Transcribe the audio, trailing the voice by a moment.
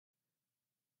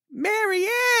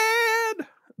Marianne.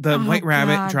 The White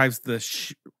Rabbit drives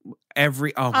the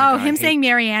every. Oh my God. Him saying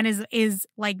Marianne is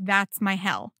like, that's my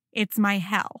hell. It's my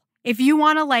hell. If you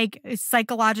want to like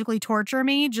psychologically torture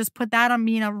me, just put that on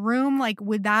me in a room like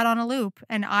with that on a loop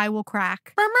and I will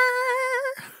crack.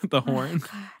 The horn.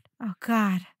 Oh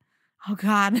God. Oh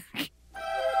God.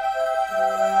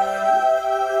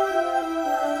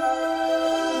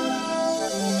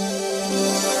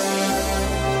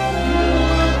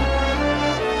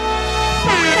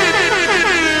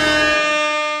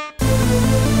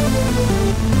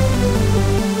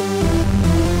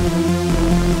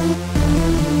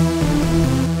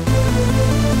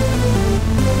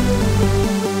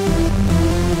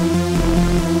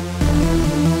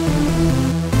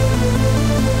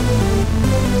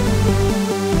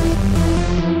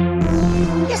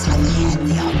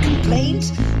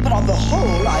 But on the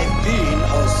whole, I've been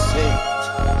a saint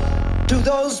to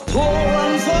those poor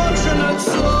unfortunate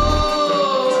souls.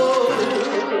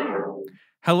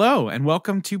 Hello, and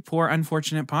welcome to Poor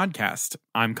Unfortunate Podcast.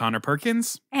 I'm Connor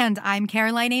Perkins. And I'm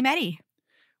Caroline Ametti.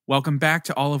 Welcome back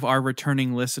to all of our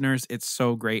returning listeners. It's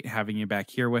so great having you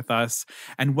back here with us.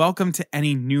 And welcome to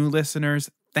any new listeners.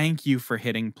 Thank you for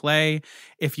hitting play.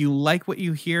 If you like what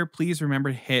you hear, please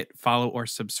remember to hit follow or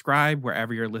subscribe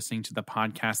wherever you're listening to the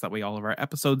podcast. That way all of our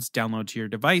episodes download to your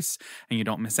device and you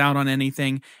don't miss out on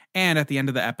anything. And at the end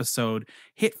of the episode,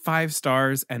 hit 5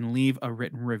 stars and leave a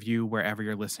written review wherever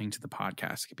you're listening to the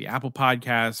podcast. It could be Apple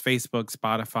Podcasts, Facebook,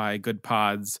 Spotify, Good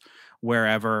Pods,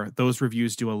 wherever. Those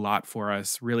reviews do a lot for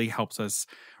us, really helps us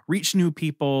reach new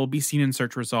people, be seen in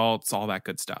search results, all that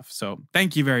good stuff. So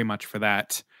thank you very much for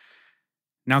that.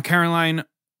 Now, Caroline,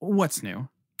 what's new?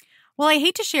 Well, I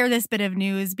hate to share this bit of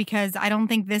news because I don't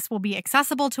think this will be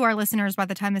accessible to our listeners by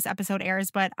the time this episode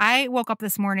airs, but I woke up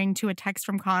this morning to a text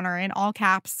from Connor in all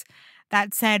caps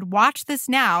that said, watch this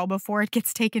now before it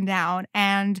gets taken down.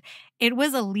 And it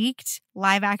was a leaked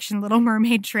live-action Little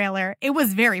Mermaid trailer. It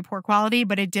was very poor quality,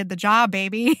 but it did the job,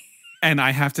 baby. And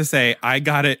I have to say, I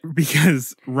got it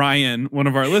because Ryan, one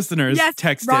of our listeners,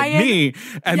 texted me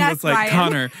and was like, Ryan.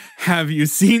 Connor, have you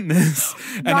seen this?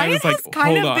 And Ryan I was like, has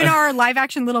kind of been our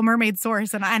live-action Little Mermaid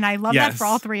source, and I love that for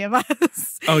all three of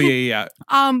us. Oh, yeah.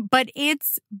 But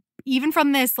it's, even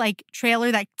from this like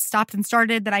trailer that stopped and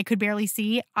started that I could barely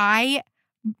see,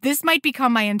 this might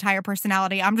become my entire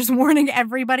personality. I'm just warning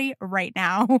everybody right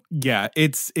now. Yeah,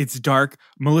 it's dark.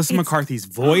 Melissa McCarthy's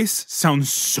voice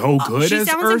sounds so good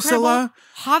as Ursula. Incredible.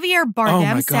 Javier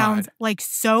Bardem sounds like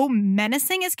so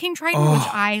menacing as King Triton, which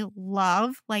I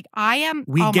love. Like I am.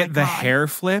 We get the hair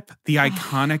flip, the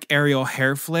iconic Ariel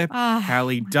hair flip.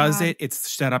 Halle does it. It's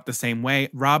set up the same way.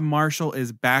 Rob Marshall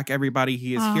is back, everybody.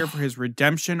 He is here for his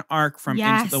redemption arc from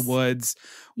Into the Woods.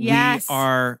 Yes. We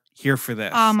are here for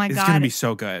this. Oh my God. It's going to be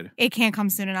so good. It can't come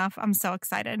soon enough. I'm so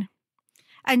excited.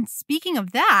 And speaking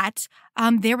of that,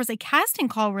 there was a casting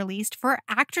call released for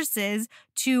actresses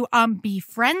to be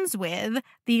friends with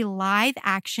the live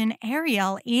action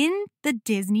Ariel in the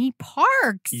Disney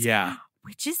parks. Yeah.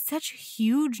 Which is such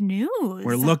huge news.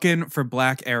 We're looking for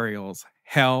Black Ariels.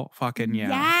 Hell fucking yeah.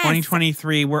 Yes.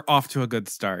 2023, we're off to a good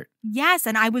start. Yes.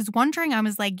 And I was wondering, I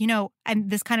was like, and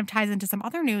this kind of ties into some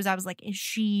other news. I was like, is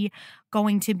she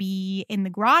going to be in the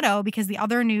grotto? Because the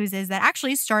other news is that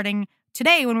actually starting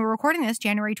today, when we're recording this,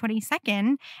 January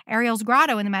 22nd, Ariel's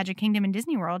Grotto in the Magic Kingdom in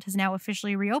Disney World has now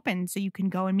officially reopened. So you can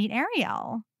go and meet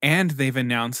Ariel. And they've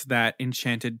announced that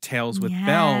Enchanted Tales with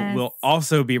Belle will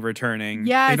also be returning.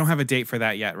 Yes. They don't have a date for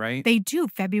that yet, right? They do.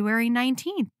 February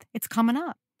 19th. It's coming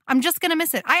up. I'm just going to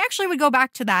miss it. I actually would go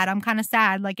back to that. I'm kind of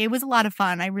sad. Like, it was a lot of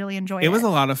fun. I really enjoyed it. It was a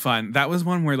lot of fun. That was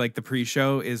one where, like, the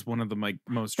pre-show is one of the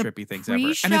most trippy things ever.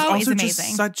 And it's also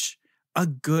just such a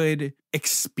good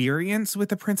experience with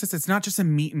the princess. It's not just a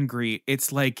meet and greet.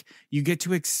 It's like you get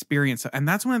to experience it. And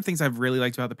that's one of the things I've really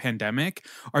liked about the pandemic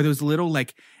are those little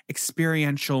like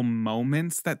experiential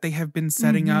moments that they have been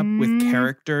setting up with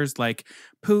characters like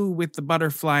Pooh with the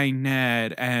butterfly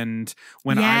net. And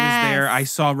when I was there, I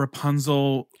saw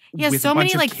Rapunzel with so a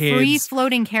bunch many of like kids. Free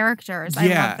floating characters. I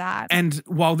love that. And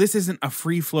while this isn't a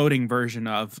free floating version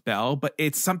of Belle, but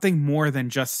it's something more than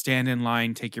just stand in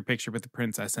line, take your picture with the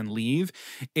princess and leave.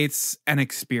 It's an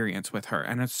experience with her.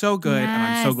 And it's so good. And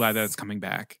I'm so glad that it's coming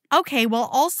back. Okay. Well,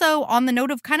 also on the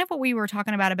note of kind of what we were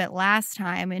talking about a bit last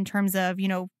time in terms of,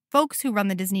 folks who run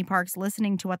the Disney parks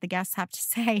listening to what the guests have to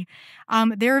say,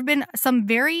 there have been some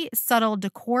very subtle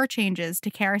decor changes to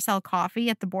Carousel Coffee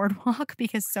at the boardwalk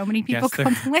because so many people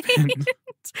complained.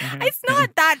 It's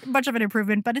not that much of an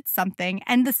improvement, but it's something.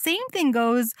 And the same thing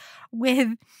goes with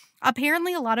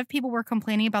Apparently, a lot of people were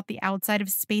complaining about the outside of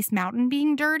Space Mountain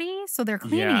being dirty, so they're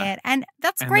cleaning it. And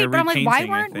that's And great, they're but I'm like, why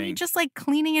repainting, I weren't we think. just like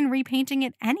cleaning and repainting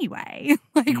it anyway?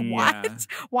 Like, Yeah. what?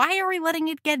 Why are we letting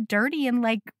it get dirty and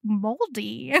like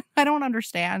moldy? I don't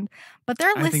understand. But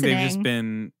they're I think listening. they've just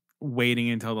been waiting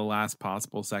until the last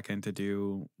possible second to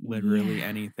do literally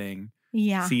anything.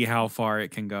 Yeah. See how far it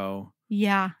can go.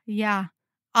 Yeah.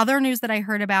 Other news that I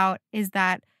heard about is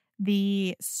that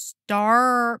the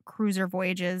Star Cruiser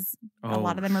voyages, a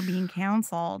lot of them are being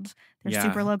canceled. They're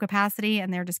super low capacity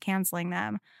and they're just canceling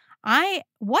them.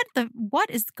 What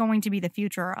is going to be the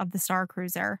future of the Star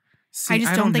Cruiser? See, I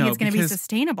just don't think know, it's going to be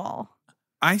sustainable.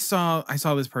 I saw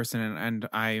this person and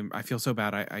I feel so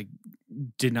bad. I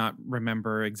did not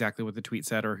remember exactly what the tweet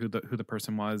said or who the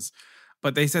person was,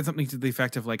 but they said something to the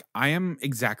effect of like, I am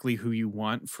exactly who you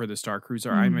want for the Star Cruiser.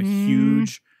 Mm-hmm. I'm a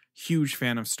huge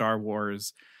fan of Star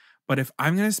Wars. But if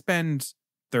I'm going to spend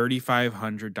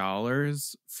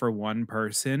 $3,500 for one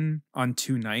person on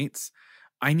 2 nights,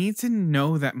 I need to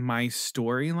know that my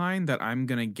storyline that I'm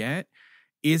going to get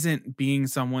isn't being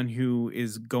someone who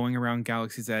is going around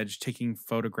Galaxy's Edge taking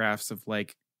photographs of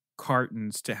like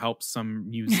cartons to help some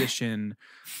musician,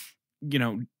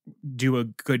 do a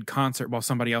good concert while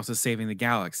somebody else is saving the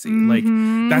galaxy. Mm-hmm. Like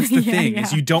that's the thing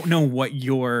is you don't know what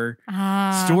your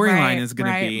storyline is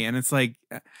going to be. And it's like,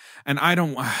 and I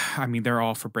mean, they're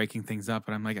all for breaking things up,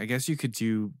 but I'm like, I guess you could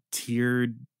do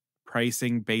tiered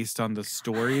pricing based on the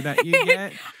story that you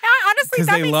get. Honestly,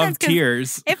 that they makes love sense,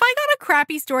 tiers. If I got a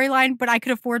crappy storyline, but I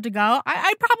could afford to go,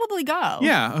 I'd probably go.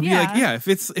 Yeah, I'd be like,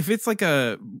 if it's like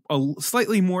a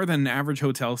slightly more than an average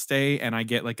hotel stay, and I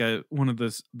get like one of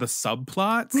the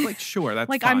subplots, like sure, that's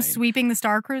like fine. I'm sweeping the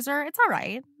Star Cruiser. It's all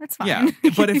right. It's fine. Yeah,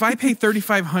 but if I pay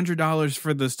 $3,500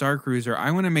 for the Star Cruiser,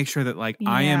 I want to make sure that like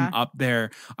I am up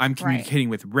there. I'm communicating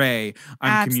with Rey.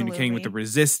 I'm communicating with the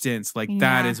Resistance. Like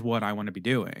that is what I want to be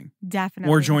doing.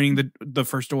 Definitely. Or joining the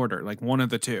First Order, like one of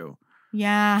the two.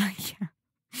 Yeah.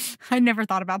 I never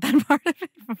thought about that part of it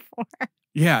before.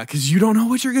 Yeah, because you don't know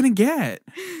what you're going to get.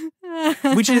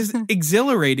 Which is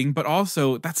exhilarating, but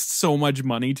also that's so much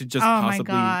money to just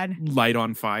possibly light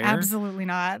on fire. Absolutely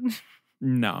not.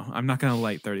 No, I'm not going to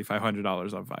light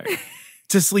 $3,500 on fire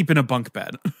to sleep in a bunk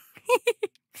bed.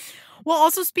 Well,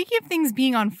 also speaking of things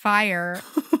being on fire,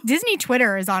 Disney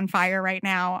Twitter is on fire right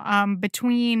now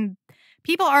between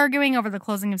people arguing over the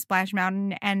closing of Splash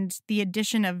Mountain and the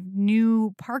addition of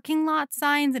new parking lot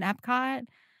signs in Epcot.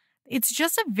 It's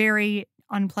just a very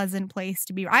unpleasant place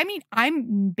to be. I mean,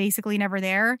 I'm basically never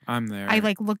there. I'm there. I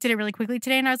like looked at it really quickly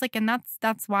today and I was like, and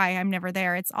that's why I'm never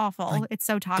there. It's awful. Like, it's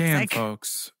so toxic. Damn,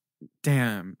 folks.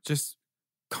 Damn. Just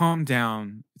calm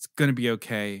down. It's going to be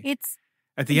okay.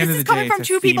 At the end of the day, coming from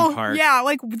two people. Park. Yeah,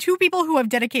 like two people who have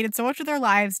dedicated so much of their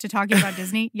lives to talking about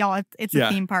Disney. Y'all, it's a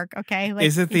theme park, okay? Like,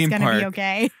 it's a theme park. It's gonna be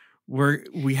okay.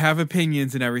 We have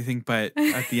opinions and everything, but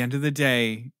at the end of the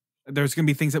day, there's gonna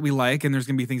be things that we like and there's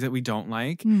gonna be things that we don't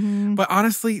like. Mm-hmm. But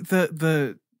honestly,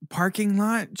 the parking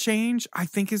lot change, I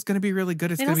think, is gonna be really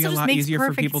good. It's gonna be a lot easier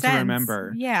for people to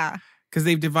remember. Yeah, because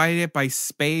they've divided it by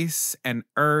space and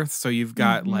Earth, so you've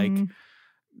got like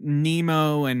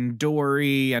Nemo and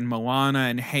Dory and Moana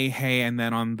and Hey Hey, and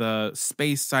then on the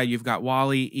space side you've got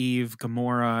Wally, Eve,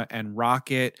 Gamora, and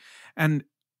Rocket, and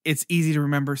it's easy to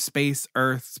remember space,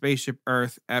 Earth, spaceship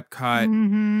Earth, Epcot.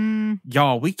 Mm-hmm.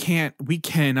 Y'all, we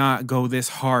cannot go this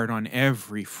hard on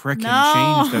every freaking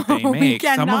change that they make.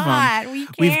 Some of them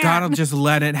we've got to just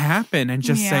let it happen and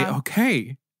just say,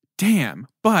 okay, damn.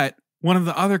 But one of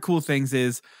the other cool things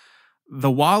is the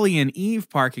Wally and Eve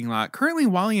parking lot. Currently,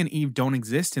 Wally and Eve don't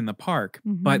exist in the park,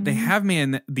 but they have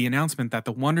made the announcement that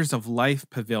the Wonders of Life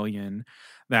Pavilion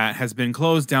that has been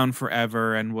closed down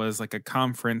forever and was like a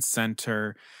conference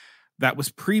center that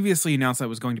was previously announced that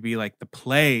was going to be like the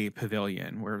Play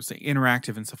Pavilion, where it was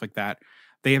interactive and stuff like that.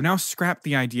 They have now scrapped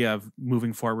the idea of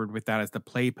moving forward with that as the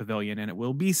Play Pavilion, and it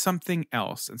will be something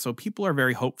else. And so people are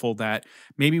very hopeful that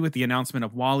maybe with the announcement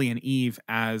of Wally and Eve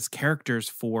as characters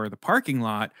for the parking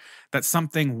lot, that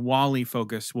something Wally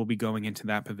focused will be going into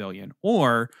that pavilion.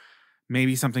 Or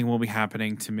maybe something will be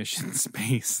happening to Mission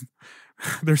Space.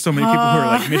 There's so many people who are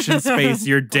like, Mission Space,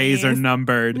 your days are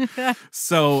numbered.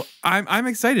 So I'm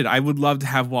excited. I would love to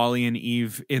have Wally and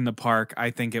Eve in the park. I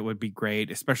think it would be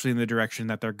great, especially in the direction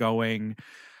that they're going.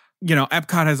 You know,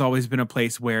 Epcot has always been a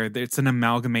place where it's an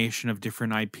amalgamation of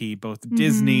different IP, both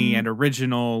Disney and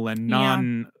original and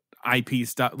non-IP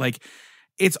stuff. Like,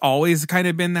 it's always kind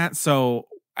of been that. So,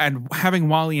 and having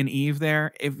Wally and Eve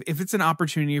there, if it's an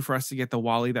opportunity for us to get the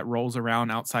Wally that rolls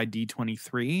around outside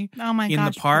D23 in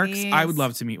the parks, please. I would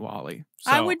love to meet Wally.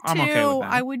 So I would too. I'm okay with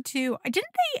that. I would too. Didn't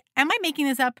they? Am I making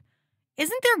this up?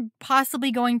 isn't there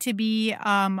possibly going to be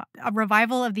a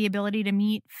revival of the ability to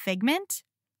meet Figment?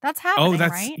 That's happening,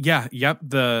 right? Yep.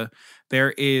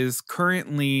 There is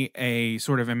currently a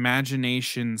sort of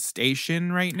imagination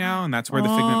station right now, and that's where the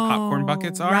Figment popcorn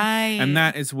buckets are. Right. And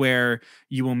that is where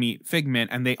you will meet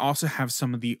Figment, and they also have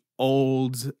some of the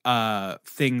old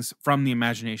things from the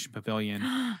Imagination Pavilion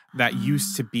that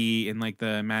used to be in like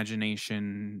the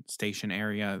Imagination Station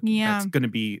area. Yeah.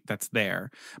 That's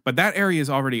there. But that area is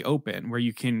already open where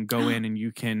you can go in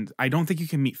and I don't think you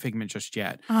can meet Figment just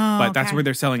yet. But that's where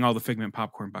they're selling all the Figment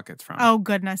popcorn buckets from. Oh,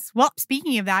 goodness. Well,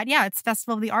 speaking of that, yeah, it's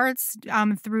Festival of the Arts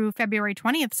through February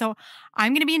 20th. So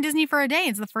I'm going to be in Disney for a day.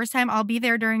 It's the first time I'll be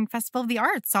there during Festival of the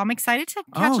Arts. So I'm excited to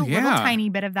catch a little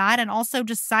tiny bit of that. And also,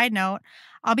 just side note,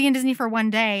 I'll be in Disney for one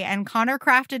day, and Connor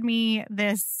crafted me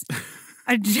this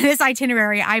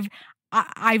itinerary.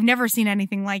 I've never seen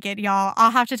anything like it, y'all.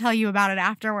 I'll have to tell you about it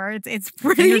afterwards. It's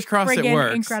pretty Fingers crossed it friggin'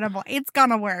 works. Incredible. It's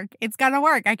gonna work. It's gonna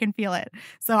work. I can feel it.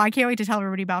 So I can't wait to tell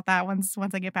everybody about that once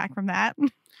I get back from that.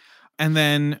 And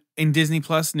then in Disney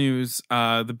Plus news,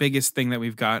 the biggest thing that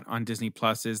we've got on Disney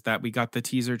Plus is that we got the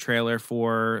teaser trailer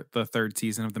for the 3rd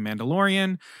season of The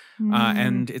Mandalorian,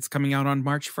 and it's coming out on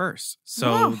March 1st.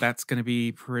 So that's going to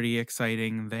be pretty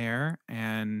exciting there.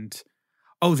 And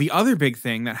the other big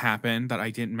thing that happened that I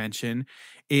didn't mention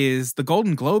is the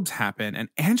Golden Globes happened, and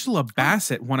Angela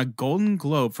Bassett won a Golden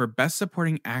Globe for Best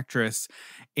Supporting Actress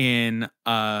in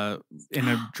a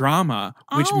drama,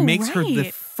 which makes her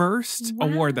the first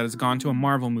award that has gone to a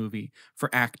Marvel movie for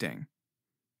acting.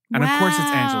 And of course it's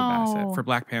Angela Bassett for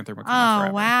Black Panther. Wakanda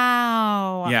Forever.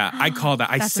 Wow. Yeah, I called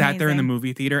that. I sat there in the amazing.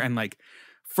 movie theater and like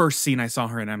first scene I saw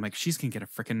her and I'm like, she's gonna get a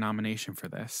freaking nomination for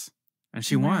this. And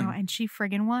she won. And she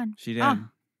friggin' won. She did.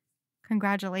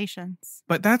 Congratulations.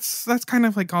 But that's kind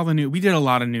of like all the news. We did a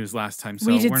lot of news last time.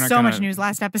 So we did we're not so much news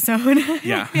last episode.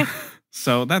 Yeah.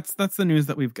 So that's the news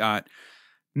that we've got.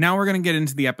 Now we're going to get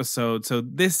into the episode. So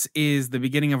this is the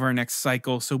beginning of our next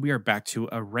cycle. So we are back to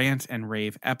a Rant and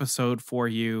Rave episode for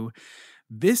you.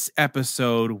 This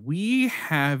episode, we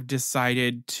have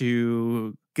decided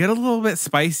to get a little bit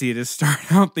spicy to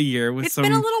start out the year with It's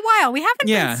been a little while. We haven't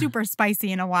Yeah. been super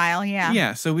spicy in a while. Yeah.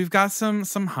 Yeah, so we've got some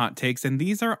hot takes, and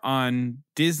these are on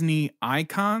Disney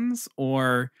icons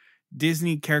or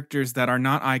Disney characters that are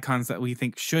not icons that we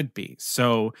think should be.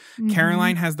 So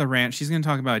Caroline has the rant. She's going to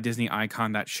talk about a Disney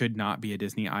icon that should not be a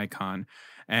Disney icon.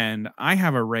 And I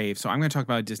have a rave. So I'm going to talk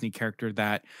about a Disney character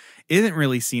that isn't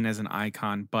really seen as an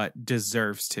icon, but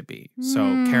deserves to be.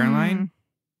 So Caroline,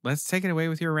 let's take it away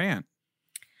with your rant.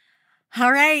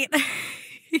 All right.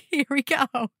 Here we go.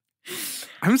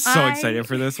 I'm so excited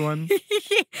for this one.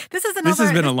 This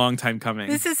has been a long time coming.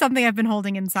 This is something I've been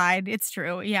holding inside. It's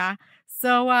true. Yeah.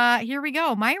 So here we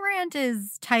go. My rant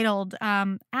is titled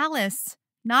Alice,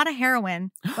 not a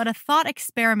heroine, but a thought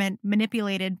experiment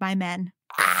manipulated by men.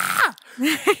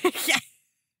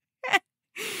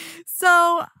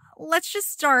 So let's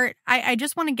just start. I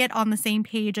just want to get on the same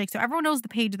page. So everyone knows the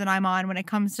page that I'm on when it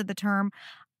comes to the term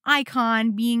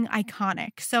icon being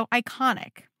iconic. So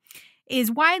iconic is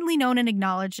widely known and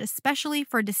acknowledged, especially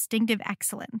for distinctive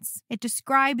excellence. It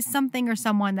describes something or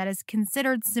someone that is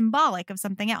considered symbolic of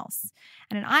something else.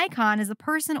 And an icon is a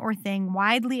person or thing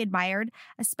widely admired,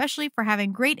 especially for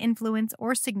having great influence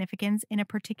or significance in a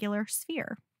particular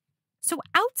sphere. So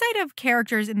outside of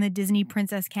characters in the Disney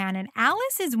princess canon,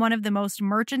 Alice is one of the most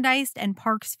merchandised and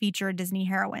parks-featured Disney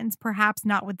heroines, perhaps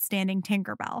notwithstanding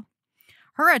Tinkerbell.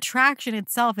 Her attraction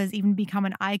itself has even become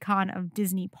an icon of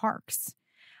Disney parks.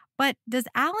 But does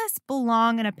Alice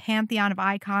belong in a pantheon of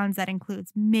icons that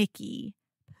includes Mickey,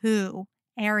 Pooh,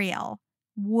 Ariel,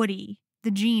 Woody,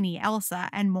 the Genie, Elsa,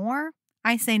 and more?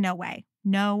 I say no way.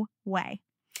 No way.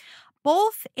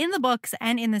 Both in the books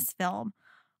and in this film,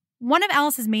 one of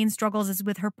Alice's main struggles is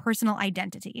with her personal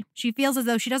identity. She feels as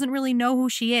though she doesn't really know who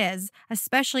she is,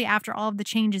 especially after all of the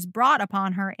changes brought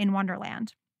upon her in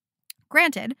Wonderland.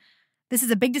 Granted, this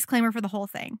is a big disclaimer for the whole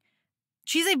thing.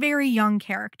 She's a very young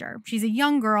character. She's a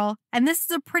young girl, and this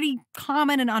is a pretty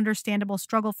common and understandable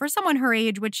struggle for someone her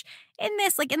age, which in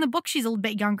this, like in the book, she's a little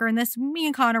bit younger. In this, me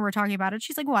and Connor were talking about it.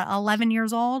 She's like, what, 11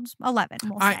 years old? 11,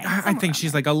 we'll say. I think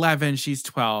she's like 11, she's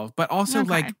 12. But also,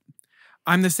 like,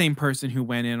 I'm the same person who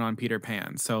went in on Peter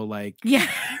Pan. So, like, yeah.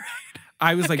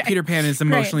 I was like, Peter Pan is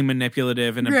emotionally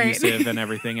manipulative and abusive and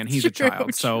everything, and he's a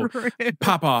child. So,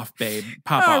 pop off, babe.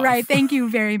 Pop off. All right, thank you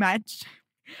very much.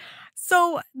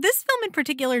 So this film in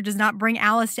particular does not bring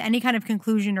Alice to any kind of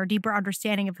conclusion or deeper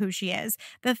understanding of who she is.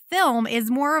 The film is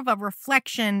more of a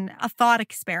reflection, a thought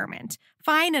experiment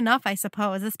Fine enough, I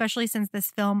suppose, especially since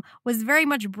this film was very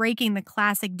much breaking the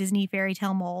classic Disney fairy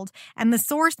tale mold, and the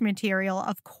source material,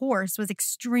 of course, was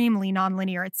extremely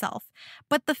nonlinear itself.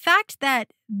 But the fact that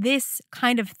this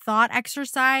kind of thought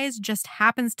exercise just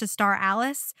happens to star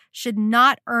Alice should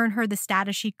not earn her the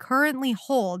status she currently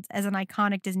holds as an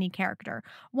iconic Disney character,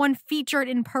 one featured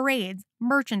in parades,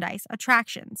 merchandise,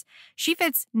 attractions. She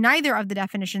fits neither of the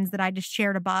definitions that I just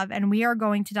shared above, and we are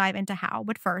going to dive into how.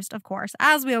 But first, of course,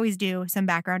 as we always do, some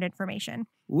background information.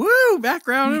 Woo!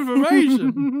 Background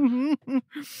information.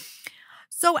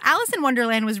 So Alice in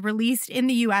Wonderland was released in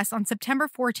the U.S. on September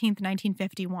 14th,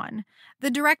 1951. The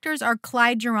directors are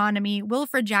Clyde Geronimi,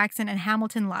 Wilfred Jackson, and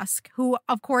Hamilton Luske, who,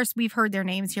 of course, we've heard their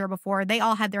names here before. They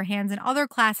all had their hands in other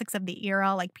classics of the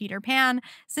era like Peter Pan,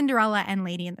 Cinderella, and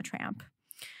Lady and the Tramp.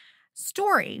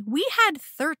 Story. We had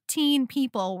 13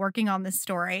 people working on this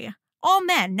story. All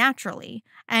men, naturally.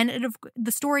 And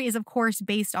the story is, of course,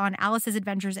 based on Alice's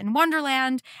adventures in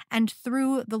Wonderland and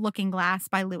Through the Looking Glass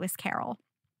by Lewis Carroll.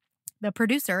 The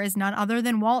producer is none other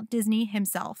than Walt Disney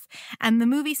himself, and the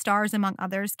movie stars, among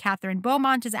others, Catherine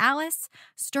Beaumont as Alice,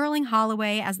 Sterling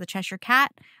Holloway as the Cheshire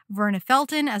Cat, Verna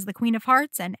Felton as the Queen of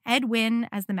Hearts, and Ed Wynn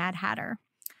as the Mad Hatter.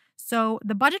 So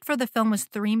the budget for the film was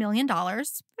 $3 million,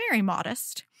 very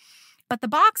modest. But the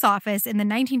box office in the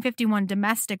 1951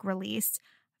 domestic release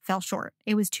fell short.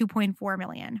 It was $2.4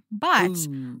 million. But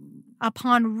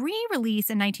upon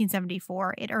re-release in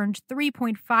 1974, it earned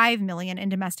 $3.5 million in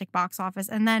domestic box office,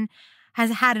 and then has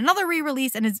had another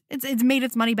re-release, and it's made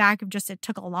its money back. It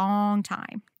took a long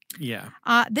time. Yeah.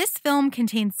 This film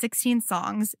contains 16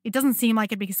 songs. It doesn't seem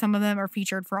like it because some of them are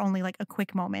featured for only like a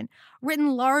quick moment.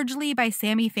 Written largely by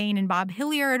Sammy Fain and Bob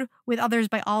Hilliard, with others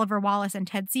by Oliver Wallace and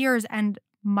Ted Sears, and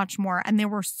much more. And there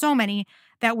were so many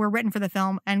that were written for the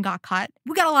film and got cut.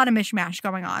 We got a lot of mishmash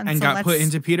going on. And got put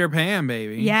into Peter Pan,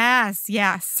 baby. Yes,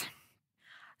 yes.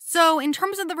 So in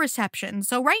terms of the reception,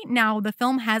 so right now the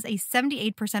film has a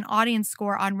 78% audience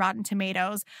score on Rotten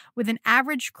Tomatoes with an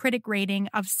average critic rating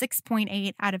of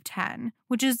 6.8 out of 10,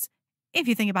 which is, if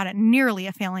you think about it, nearly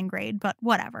a failing grade, but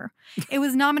whatever. It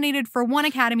was nominated for 1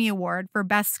 Academy Award for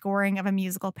Best Scoring of a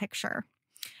Musical Picture.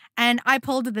 And I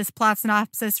pulled this plot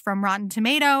synopsis from Rotten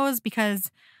Tomatoes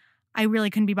because I really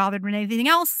couldn't be bothered with anything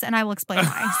else, and I will explain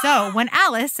why. So, when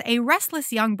Alice, a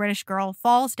restless young British girl,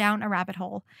 falls down a rabbit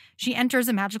hole, she enters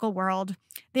a magical world.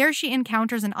 There she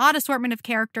encounters an odd assortment of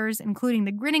characters, including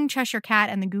the grinning Cheshire Cat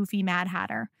and the goofy Mad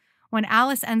Hatter. When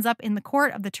Alice ends up in the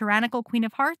court of the tyrannical Queen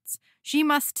of Hearts, she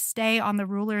must stay on the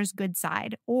ruler's good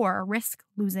side or risk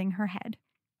losing her head.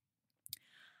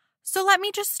 So let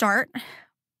me just start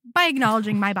by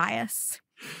acknowledging my bias.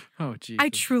 Oh, geez. I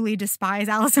truly despise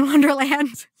Alice in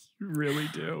Wonderland. You really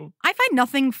do. I find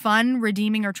nothing fun,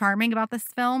 redeeming, or charming about this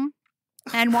film,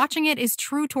 and watching it is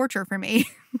true torture for me.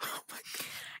 Oh my God.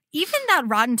 Even that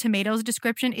Rotten Tomatoes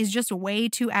description is just way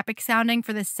too epic sounding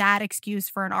for the sad excuse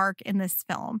for an arc in this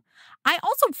film. I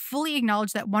also fully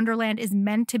acknowledge that Wonderland is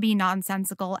meant to be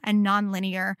nonsensical and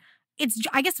nonlinear.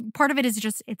 I guess part of it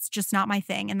is it's just not my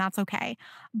thing, and that's okay.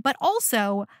 But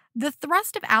also, the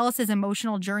thrust of Alice's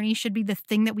emotional journey should be the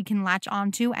thing that we can latch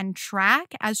onto and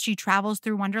track as she travels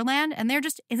through Wonderland, and there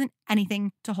just isn't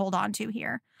anything to hold on to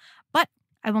here. But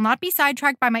I will not be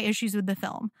sidetracked by my issues with the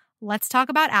film. Let's talk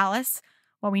about Alice,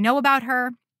 what we know about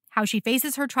her, how she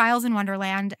faces her trials in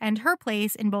Wonderland, and her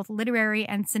place in both literary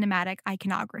and cinematic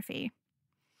iconography.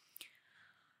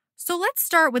 So let's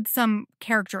start with some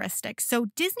characteristics. So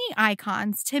Disney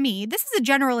icons, to me, this is a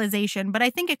generalization, but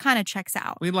I think it kind of checks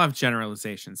out. We love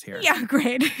generalizations here. Yeah,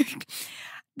 great.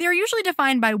 They're usually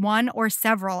defined by one or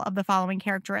several of the following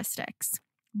characteristics: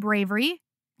 bravery,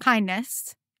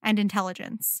 kindness, and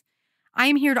intelligence. I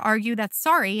am here to argue that,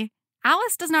 sorry,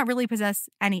 Alice does not really possess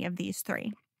any of these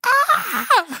three.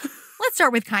 Let's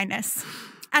start with kindness.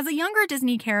 As a younger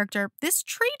Disney character, this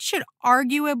trait should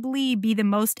arguably be the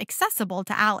most accessible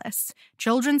to Alice.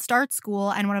 Children start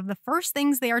school, and one of the first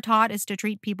things they are taught is to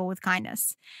treat people with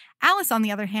kindness. Alice, on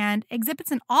the other hand,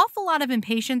 exhibits an awful lot of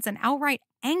impatience and outright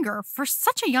anger for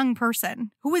such a young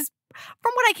person, who is,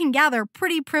 from what I can gather,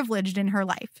 pretty privileged in her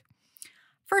life.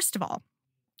 First of all,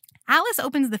 Alice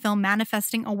opens the film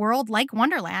manifesting a world like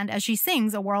Wonderland as she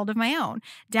sings A World of My Own,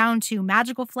 down to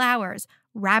magical flowers,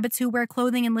 rabbits who wear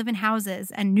clothing and live in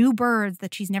houses, and new birds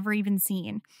that she's never even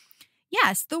seen.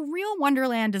 Yes, the real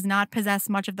Wonderland does not possess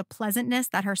much of the pleasantness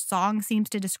that her song seems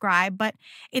to describe, but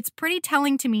it's pretty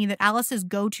telling to me that Alice's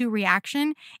go-to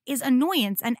reaction is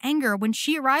annoyance and anger when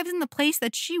she arrives in the place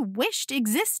that she wished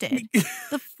existed.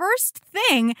 The first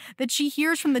thing that she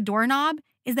hears from the doorknob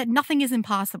is that nothing is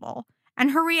impossible.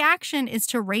 And her reaction is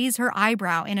to raise her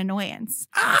eyebrow in annoyance.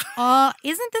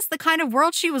 Isn't this the kind of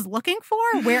world she was looking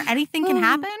for, where anything can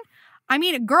happen? I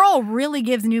mean, girl really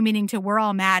gives new meaning to "we're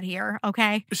all mad here,"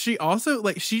 okay? She also,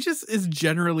 she just is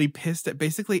generally pissed at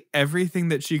basically everything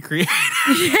that she created.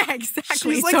 Yeah,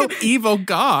 exactly. She's like an evil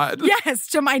god. Yes,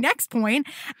 to my next point,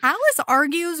 Alice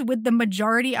argues with the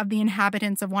majority of the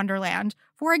inhabitants of Wonderland.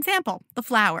 For example, the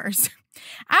flowers.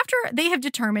 After they have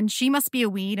determined she must be a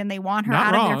weed and they want her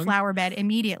out of their flower bed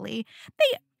immediately,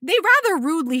 they rather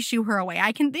rudely shoo her away.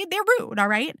 They're rude, all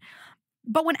right?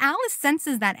 But when Alice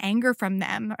senses that anger from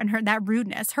them and that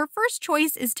rudeness, her first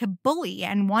choice is to bully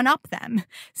and one-up them,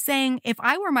 saying, if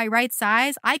I were my right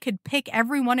size, I could pick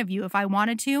every one of you if I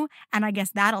wanted to, and I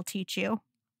guess that'll teach you.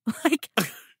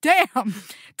 Damn.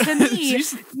 To me...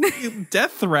 She's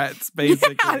death threats,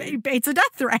 basically. Yeah, it's a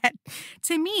death threat.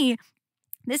 To me,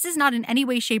 this is not in any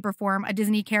way, shape, or form a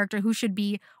Disney character who should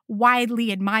be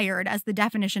widely admired, as the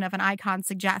definition of an icon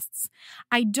suggests.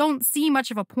 I don't see much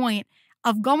of a point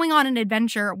of going on an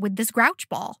adventure with this grouch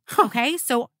ball, okay?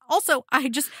 So also,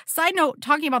 side note,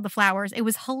 talking about the flowers, it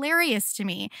was hilarious to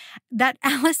me that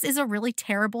Alice is a really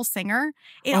terrible singer.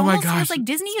 It almost feels like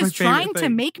Disney is trying to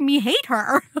make me hate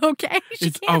her, okay? She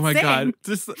can't oh my sing. God.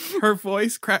 Just her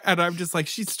voice crack, and I'm just like,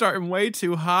 she's starting way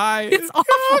too high. It's awful.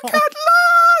 Oh, God,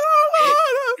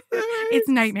 Lord, it's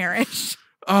nightmarish.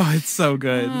 Oh, it's so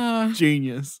good.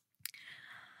 Genius.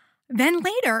 Then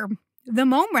later, the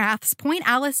Momraths point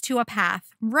Alice to a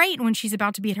path right when she's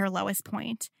about to be at her lowest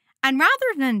point. And rather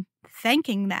than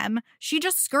thanking them, she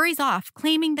just scurries off,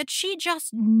 claiming that she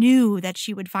just knew that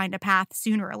she would find a path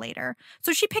sooner or later.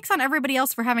 So she picks on everybody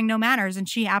else for having no manners, and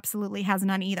she absolutely has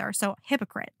none either. So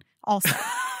hypocrite also.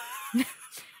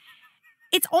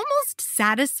 It's almost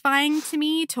satisfying to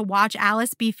me to watch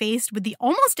Alice be faced with the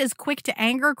almost as quick to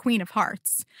anger Queen of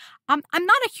Hearts. I'm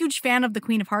not a huge fan of the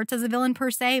Queen of Hearts as a villain per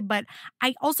se, but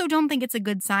I also don't think it's a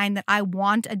good sign that I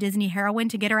want a Disney heroine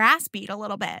to get her ass beat a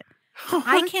little bit.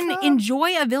 I can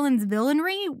enjoy a villain's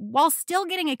villainry while still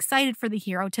getting excited for the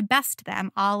hero to best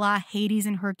them, a la Hades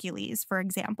and Hercules, for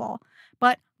example.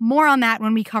 But more on that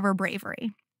when we cover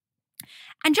bravery.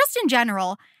 And just in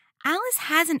general, Alice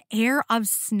has an air of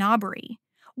snobbery.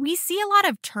 We see a lot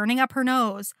of turning up her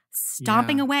nose,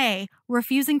 stomping away,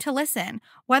 refusing to listen,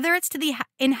 whether it's to the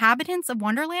inhabitants of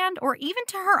Wonderland or even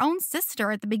to her own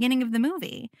sister at the beginning of the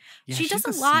movie. Yeah, she does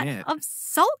a lot of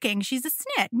sulking. She's a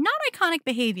snit. Not iconic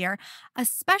behavior,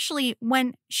 especially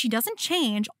when she doesn't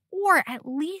change or at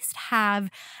least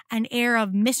have an air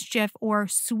of mischief or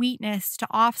sweetness to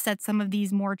offset some of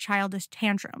these more childish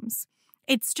tantrums.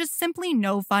 It's just simply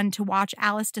no fun to watch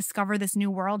Alice discover this new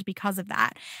world because of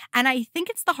that. And I think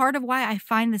it's the heart of why I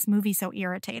find this movie so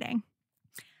irritating.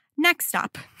 Next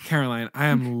up. Caroline, I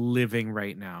am living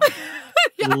right now.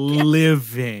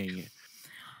 Living.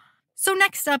 So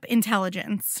next up,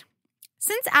 intelligence.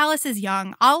 Since Alice is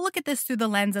young, I'll look at this through the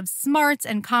lens of smarts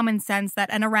and common sense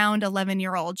that an around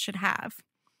 11-year-old should have.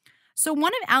 So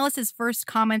one of Alice's first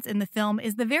comments in the film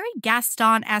is the very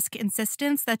Gaston-esque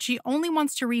insistence that she only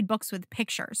wants to read books with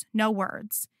pictures, no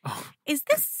words. Oh. Is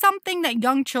this something that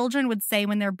young children would say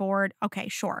when they're bored? Okay,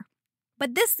 sure.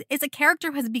 But this is a character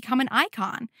who has become an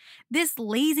icon. This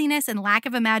laziness and lack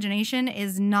of imagination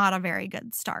is not a very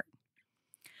good start.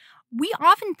 We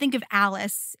often think of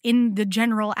Alice in the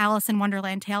general Alice in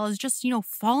Wonderland tale as just,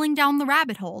 falling down the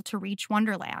rabbit hole to reach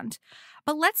Wonderland.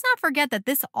 But let's not forget that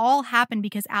this all happened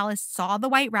because Alice saw the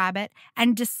white rabbit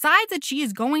and decides that she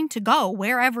is going to go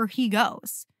wherever he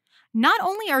goes. Not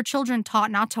only are children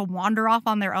taught not to wander off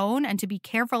on their own and to be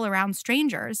careful around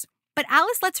strangers, but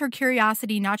Alice lets her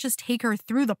curiosity not just take her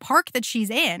through the park that she's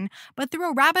in, but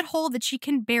through a rabbit hole that she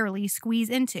can barely squeeze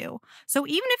into. So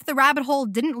even if the rabbit hole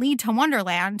didn't lead to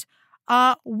Wonderland,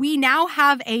 we now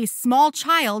have a small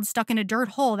child stuck in a dirt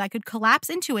hole that could collapse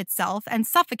into itself and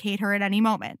suffocate her at any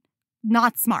moment.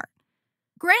 Not smart.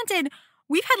 Granted,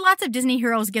 we've had lots of Disney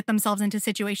heroes get themselves into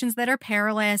situations that are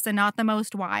perilous and not the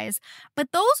most wise,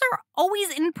 but those are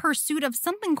always in pursuit of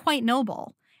something quite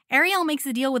noble. Ariel makes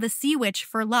a deal with a sea witch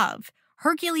for love.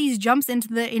 Hercules jumps into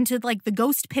the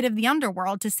ghost pit of the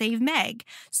underworld to save Meg.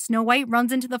 Snow White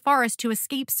runs into the forest to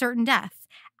escape certain death.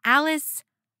 Alice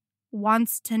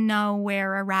wants to know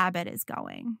where a rabbit is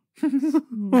going.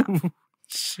 No.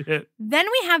 Shit. Then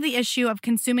we have the issue of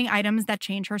consuming items that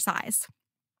change her size.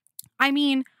 I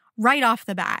mean, right off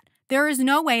the bat, there is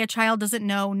no way a child doesn't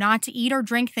know not to eat or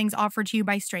drink things offered to you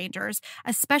by strangers,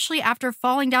 especially after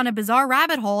falling down a bizarre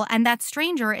rabbit hole and that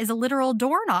stranger is a literal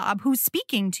doorknob who's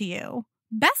speaking to you.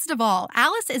 Best of all,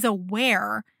 Alice is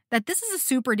aware that this is a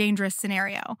super dangerous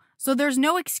scenario, so there's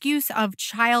no excuse of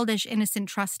childish innocent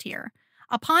trust here.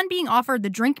 Upon being offered the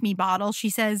drink me bottle, she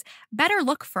says, "Better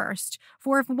look first,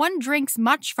 for if one drinks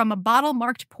much from a bottle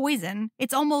marked poison,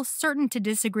 it's almost certain to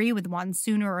disagree with one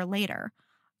sooner or later."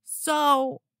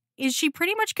 So, is she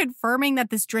pretty much confirming that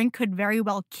this drink could very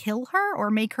well kill her or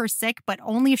make her sick, but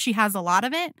only if she has a lot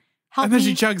of it? Help And then me,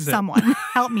 she chugs it. someone.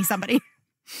 Help me, somebody.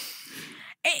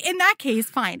 In that case,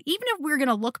 fine. Even if we're going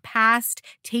to look past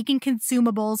taking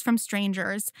consumables from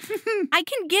strangers, I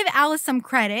can give Alice some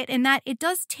credit in that it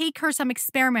does take her some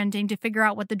experimenting to figure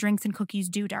out what the drinks and cookies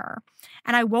do to her.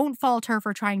 And I won't fault her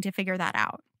for trying to figure that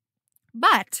out.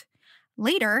 But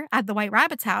later, at the White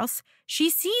Rabbit's house, she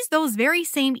sees those very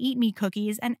same Eat Me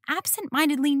cookies and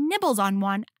absent-mindedly nibbles on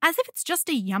one as if it's just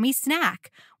a yummy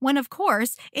snack, when, of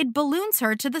course, it balloons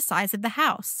her to the size of the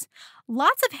house.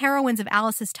 Lots of heroines of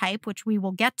Alice's type, which we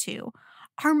will get to,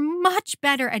 are much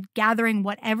better at gathering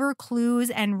whatever clues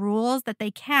and rules that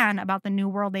they can about the new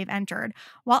world they've entered,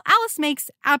 while Alice makes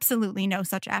absolutely no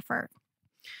such effort.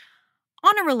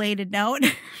 On a related note...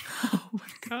 Oh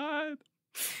my God.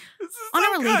 On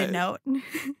a related note,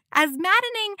 as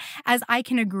maddening as I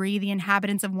can agree the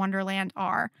inhabitants of Wonderland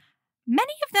are,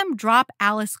 many of them drop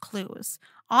Alice clues,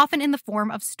 often in the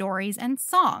form of stories and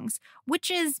songs,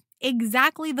 which is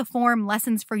exactly the form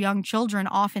lessons for young children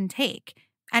often take,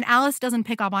 and Alice doesn't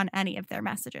pick up on any of their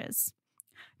messages.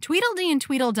 Tweedledee and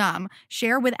Tweedledum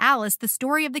share with Alice the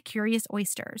story of the curious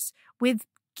oysters, with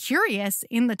curious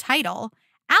in the title.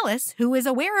 Alice, who is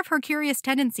aware of her curious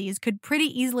tendencies, could pretty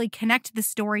easily connect the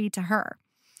story to her.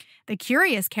 The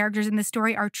curious characters in the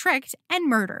story are tricked and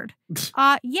murdered.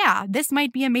 Yeah, this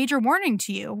might be a major warning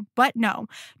to you, but no.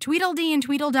 Tweedledee and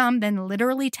Tweedledum then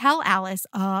literally tell Alice,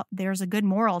 there's a good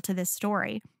moral to this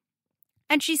story.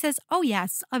 And she says, oh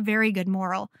yes, a very good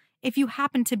moral, if you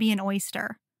happen to be an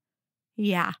oyster.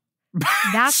 Yeah,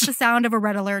 that's the sound of a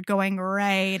red alert going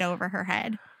right over her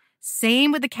head.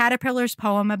 Same with the caterpillar's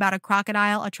poem about a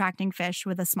crocodile attracting fish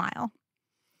with a smile.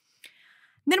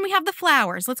 Then we have the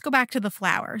flowers. Let's go back to the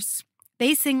flowers.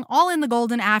 They sing All in the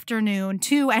Golden Afternoon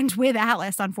to and with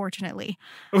Alice, unfortunately.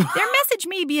 Their message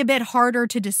may be a bit harder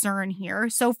to discern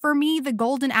here. So for me, the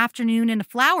golden afternoon in a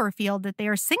flower field that they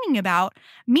are singing about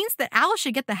means that Alice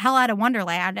should get the hell out of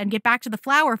Wonderland and get back to the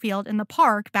flower field in the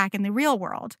park back in the real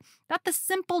world. That the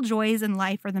simple joys in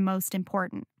life are the most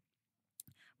important.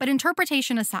 But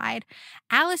interpretation aside,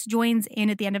 Alice joins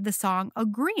in at the end of the song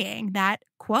agreeing that,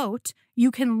 quote, you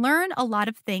can learn a lot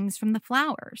of things from the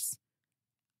flowers.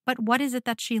 But what is it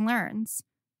that she learns?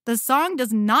 The song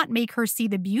does not make her see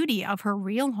the beauty of her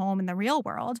real home in the real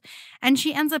world, and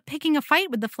she ends up picking a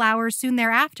fight with the flowers soon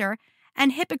thereafter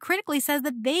and hypocritically says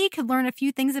that they could learn a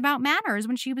few things about manners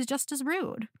when she was just as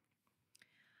rude.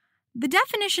 The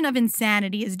definition of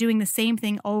insanity is doing the same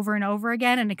thing over and over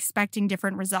again and expecting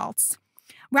different results.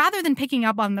 Rather than picking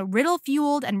up on the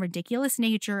riddle-fueled and ridiculous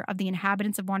nature of the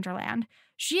inhabitants of Wonderland,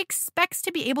 she expects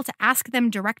to be able to ask them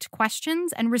direct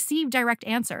questions and receive direct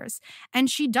answers, and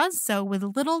she does so with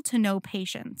little to no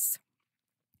patience.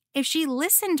 If she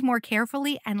listened more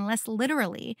carefully and less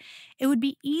literally, it would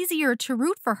be easier to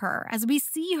root for her as we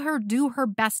see her do her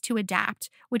best to adapt,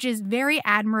 which is very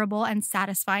admirable and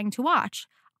satisfying to watch,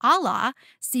 a la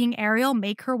seeing Ariel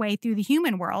make her way through the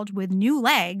human world with new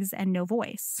legs and no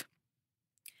voice.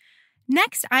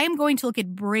 Next, I am going to look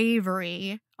at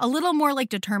bravery, a little more like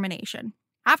determination.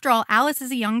 After all, Alice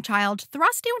is a young child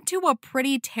thrust into a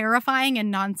pretty terrifying and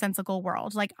nonsensical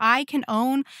world. Like, I can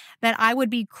own that I would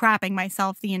be crapping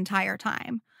myself the entire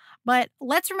time. But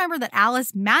let's remember that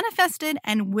Alice manifested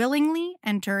and willingly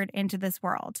entered into this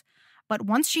world. But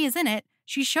once she is in it,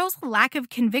 she shows a lack of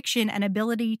conviction and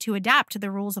ability to adapt to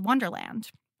the rules of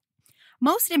Wonderland.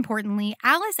 Most importantly,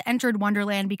 Alice entered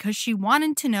Wonderland because she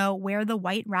wanted to know where the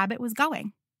White Rabbit was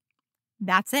going.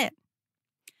 That's it.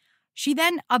 She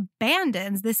then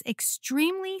abandons this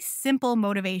extremely simple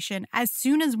motivation as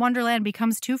soon as Wonderland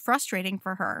becomes too frustrating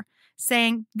for her,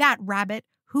 saying, that rabbit,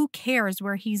 who cares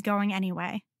where he's going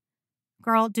anyway?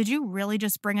 Girl, did you really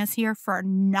just bring us here for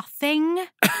nothing?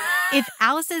 If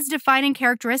Alice's defining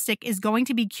characteristic is going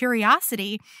to be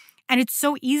curiosity, and it's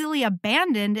so easily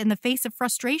abandoned in the face of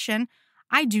frustration,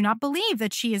 I do not believe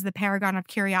that she is the paragon of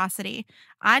curiosity.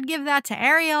 I'd give that to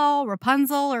Ariel,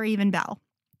 Rapunzel, or even Belle.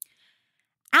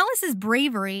 Alice's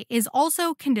bravery is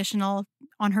also conditional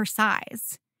on her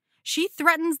size. She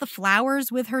threatens the flowers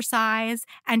with her size,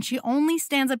 and she only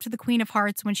stands up to the Queen of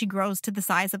Hearts when she grows to the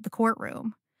size of the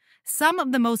courtroom. Some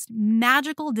of the most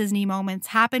magical Disney moments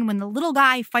happen when the little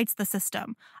guy fights the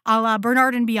system, a la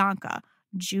Bernard and Bianca,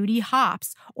 Judy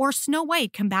Hopps, or Snow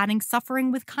White combating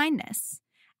suffering with kindness.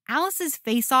 Alice's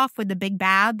face-off with the big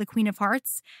bad, the Queen of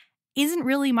Hearts, isn't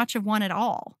really much of one at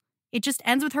all. It just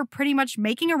ends with her pretty much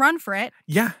making a run for it.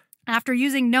 Yeah. After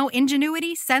using no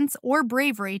ingenuity, sense, or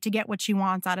bravery to get what she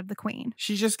wants out of the queen.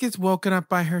 She just gets woken up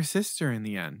by her sister in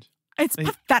the end. It's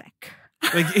pathetic.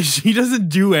 Like, she doesn't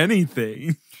do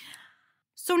anything.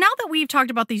 So now that we've talked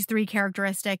about these three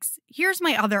characteristics, here's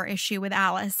my other issue with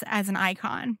Alice as an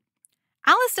icon.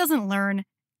 Alice doesn't learn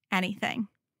anything.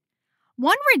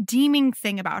 One redeeming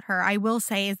thing about her, I will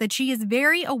say, is that she is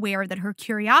very aware that her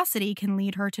curiosity can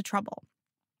lead her to trouble.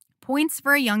 Points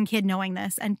for a young kid knowing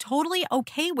this, and totally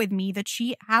okay with me that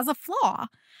she has a flaw.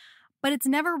 But it's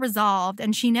never resolved,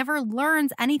 and she never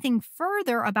learns anything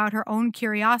further about her own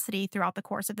curiosity throughout the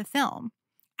course of the film.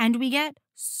 And we get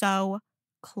so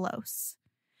close.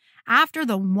 After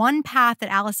the one path that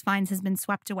Alice finds has been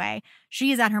swept away,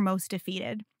 she is at her most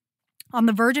defeated. On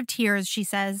the verge of tears, she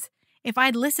says, "If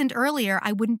I'd listened earlier,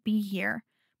 I wouldn't be here.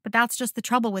 But that's just the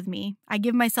trouble with me. I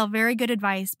give myself very good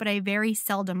advice, but I very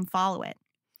seldom follow it."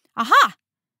 Aha!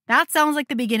 That sounds like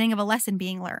the beginning of a lesson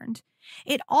being learned.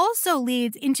 It also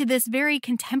leads into this very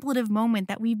contemplative moment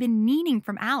that we've been needing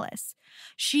from Alice.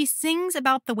 She sings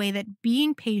about the way that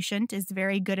being patient is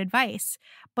very good advice,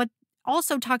 but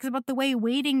also talks about the way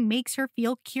waiting makes her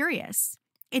feel curious.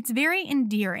 It's very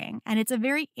endearing, and it's a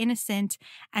very innocent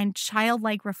and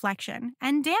childlike reflection.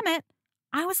 And damn it,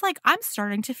 I was like, I'm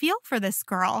starting to feel for this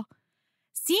girl.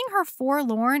 Seeing her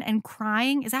forlorn and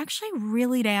crying is actually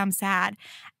really damn sad.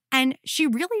 And she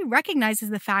really recognizes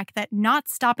the fact that not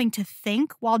stopping to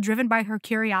think while driven by her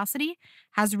curiosity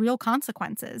has real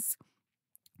consequences.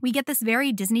 We get this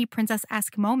very Disney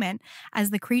princess-esque moment as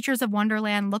the creatures of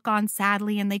Wonderland look on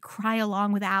sadly and they cry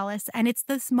along with Alice. And it's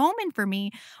this moment for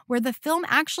me where the film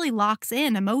actually locks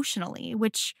in emotionally,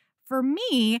 which for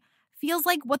me feels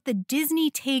like what the Disney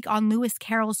take on Lewis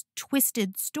Carroll's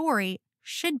twisted story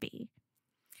should be.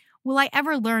 Will I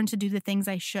ever learn to do the things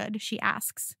I should? She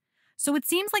asks. So it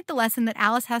seems like the lesson that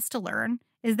Alice has to learn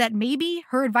is that maybe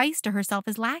her advice to herself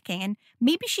is lacking, and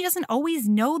maybe she doesn't always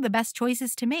know the best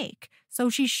choices to make, so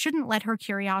she shouldn't let her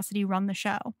curiosity run the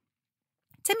show.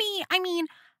 To me, I mean,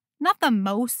 not the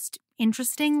most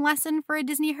interesting lesson for a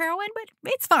Disney heroine,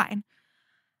 but it's fine.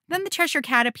 Then the Cheshire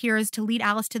Cat appears to lead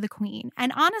Alice to the Queen,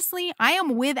 and honestly, I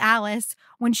am with Alice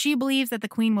when she believes that the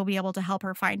Queen will be able to help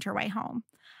her find her way home.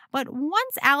 But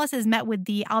once Alice is met with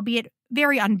the, albeit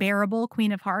very unbearable,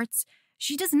 Queen of Hearts,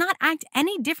 she does not act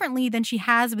any differently than she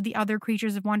has with the other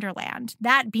creatures of Wonderland,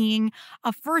 that being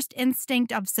a first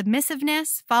instinct of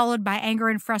submissiveness, followed by anger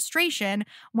and frustration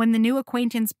when the new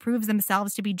acquaintance proves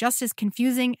themselves to be just as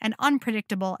confusing and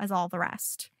unpredictable as all the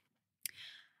rest.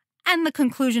 And the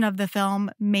conclusion of the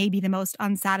film may be the most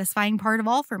unsatisfying part of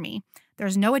all for me.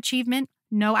 There's no achievement,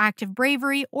 no active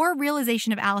bravery, or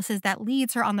realization of Alice's that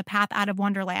leads her on the path out of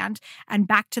Wonderland and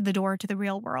back to the door to the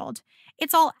real world.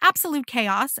 It's all absolute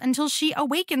chaos until she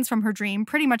awakens from her dream,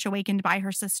 pretty much awakened by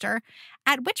her sister,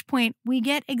 at which point we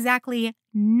get exactly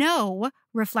no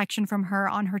reflection from her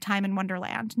on her time in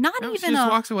Wonderland. She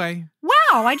just walks away.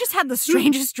 Wow, I just had the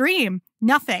strangest dream.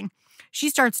 Nothing. She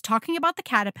starts talking about the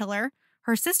caterpillar.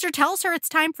 Her sister tells her it's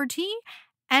time for tea,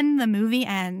 and the movie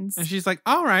ends. And she's like,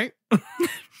 all right.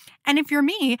 And if you're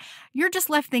me, you're just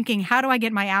left thinking, how do I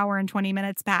get my hour and 20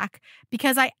 minutes back?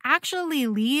 Because I actually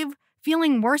leave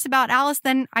feeling worse about Alice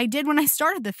than I did when I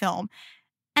started the film.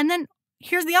 And then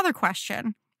here's the other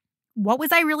question. What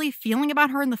was I really feeling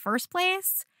about her in the first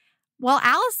place? Well,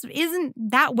 Alice isn't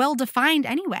that well defined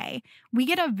anyway. We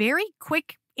get a very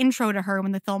quick intro to her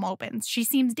when the film opens. She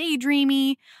seems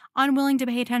daydreamy, unwilling to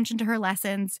pay attention to her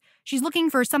lessons. She's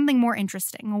looking for something more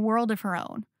interesting, a world of her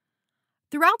own.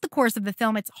 Throughout the course of the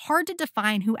film, it's hard to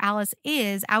define who Alice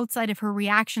is outside of her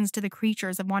reactions to the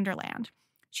creatures of Wonderland.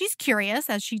 She's curious,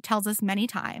 as she tells us many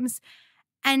times,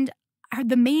 and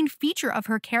the main feature of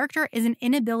her character is an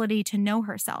inability to know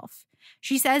herself.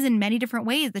 She says in many different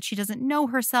ways that she doesn't know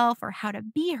herself or how to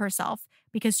be herself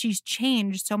because she's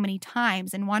changed so many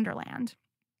times in Wonderland.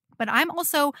 But I'm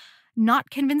also not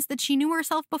convinced that she knew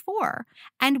herself before.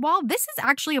 And while this is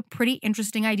actually a pretty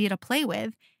interesting idea to play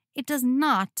with, it does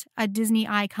not a Disney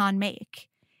icon make.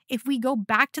 If we go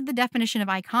back to the definition of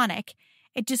iconic,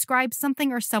 it describes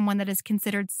something or someone that is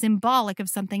considered symbolic of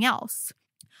something else.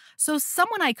 So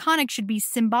someone iconic should be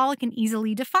symbolic and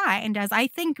easily defined, as I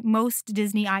think most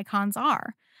Disney icons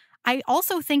are. I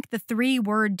also think the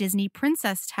 3-word Disney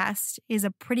princess test is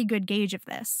a pretty good gauge of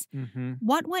this. Mm-hmm.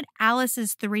 What would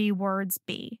Alice's 3 words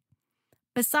be?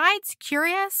 Besides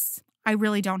curious, I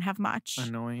really don't have much.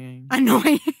 Annoying.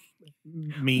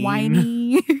 Mean.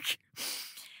 Whiny.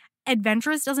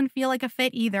 Adventurous doesn't feel like a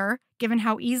fit either, given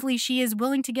how easily she is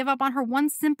willing to give up on her one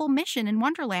simple mission in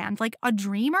Wonderland. Like a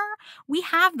dreamer? We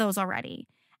have those already.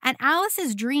 And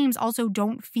Alice's dreams also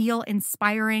don't feel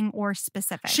inspiring or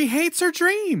specific. She hates her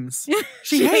dreams.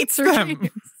 She hates her them.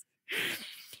 dreams.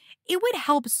 It would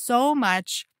help so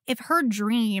much if her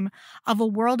dream of a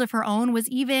world of her own was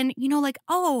even, like,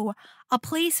 a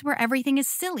place where everything is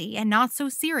silly and not so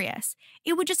serious.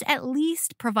 It would just at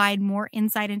least provide more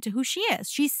insight into who she is.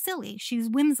 She's silly. She's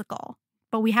whimsical.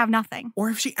 But we have nothing. Or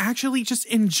if she actually just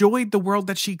enjoyed the world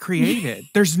that she created.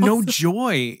 There's no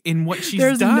joy in what she's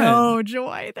done.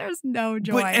 There's no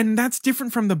joy. And that's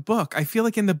different from the book. I feel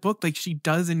like in the book, like, she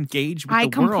does engage with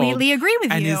the world. I completely agree with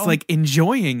you. And is, like,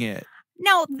 enjoying it.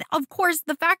 Now, of course,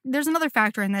 there's another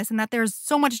factor in this, and that there's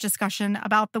so much discussion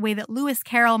about the way that Lewis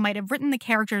Carroll might have written the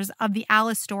characters of the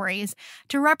Alice stories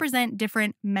to represent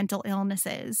different mental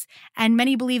illnesses. And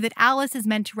many believe that Alice is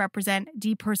meant to represent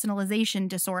depersonalization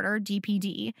disorder,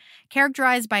 DPD,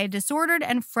 characterized by a disordered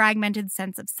and fragmented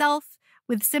sense of self,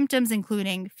 with symptoms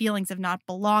including feelings of not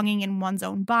belonging in one's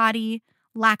own body,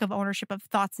 lack of ownership of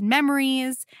thoughts and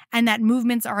memories, and that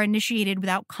movements are initiated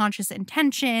without conscious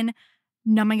intention,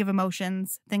 numbing of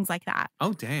emotions, things like that.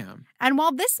 Oh, damn. And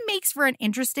while this makes for an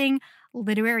interesting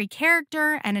literary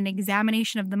character and an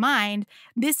examination of the mind,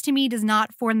 this to me does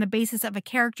not form the basis of a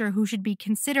character who should be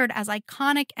considered as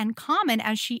iconic and common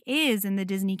as she is in the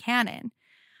Disney canon.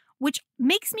 Which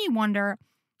makes me wonder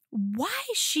why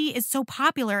she is so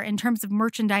popular in terms of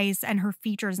merchandise and her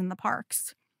features in the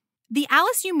parks. The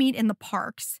Alice you meet in the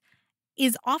parks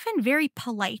is often very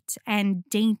polite and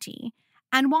dainty.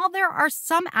 And while there are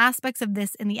some aspects of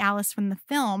this in the Alice from the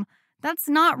film, that's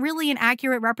not really an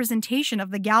accurate representation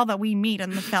of the gal that we meet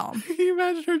in the film. Can you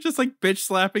imagine her just like bitch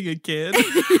slapping a kid?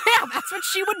 Yeah, that's what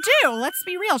she would do. Let's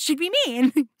be real. She'd be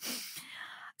mean.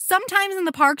 Sometimes in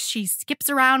the parks, she skips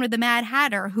around with the Mad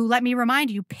Hatter, who, let me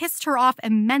remind you, pissed her off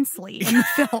immensely in the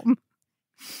film.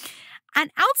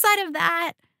 And outside of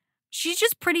that, she's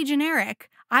just pretty generic.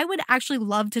 I would actually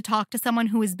love to talk to someone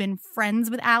who has been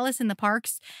friends with Alice in the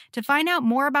parks to find out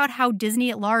more about how Disney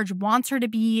at large wants her to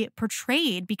be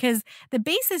portrayed, because the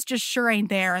basis just sure ain't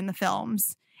there in the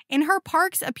films. In her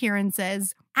parks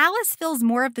appearances, Alice fills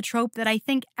more of the trope that I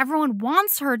think everyone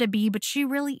wants her to be, but she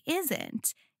really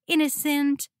isn't.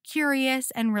 Innocent,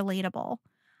 curious, and relatable.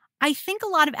 I think a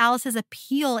lot of Alice's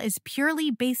appeal is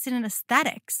purely based in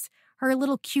aesthetics. Her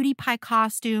little cutie pie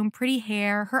costume, pretty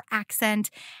hair, her accent,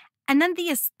 and then the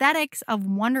aesthetics of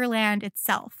Wonderland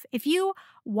itself. If you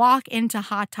walk into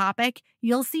Hot Topic,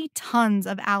 you'll see tons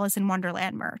of Alice in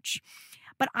Wonderland merch.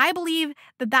 But I believe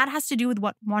that has to do with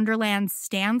what Wonderland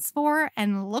stands for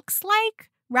and looks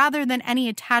like, rather than any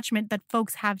attachment that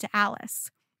folks have to Alice.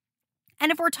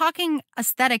 And if we're talking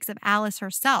aesthetics of Alice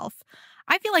herself,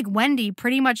 I feel like Wendy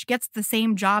pretty much gets the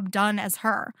same job done as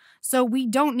her. So we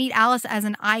don't need Alice as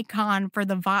an icon for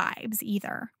the vibes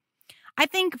either. I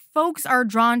think folks are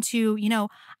drawn to,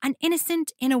 an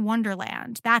innocent in a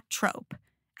Wonderland, that trope.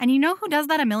 And you know who does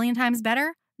that a million times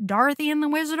better? Dorothy and the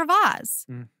Wizard of Oz.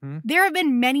 Mm-hmm. There have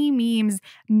been many memes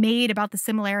made about the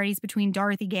similarities between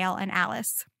Dorothy Gale and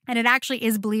Alice. And it actually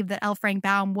is believed that L. Frank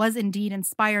Baum was indeed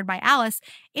inspired by Alice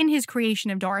in his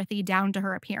creation of Dorothy down to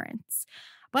her appearance.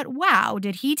 But wow,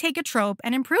 did he take a trope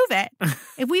and improve it?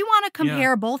 If we want to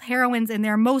compare both heroines in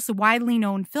their most widely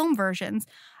known film versions,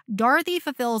 Dorothy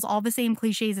fulfills all the same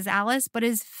cliches as Alice, but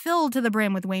is filled to the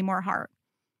brim with way more heart.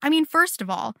 I mean, first of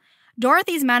all,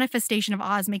 Dorothy's manifestation of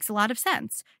Oz makes a lot of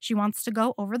sense. She wants to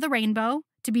go over the rainbow,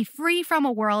 to be free from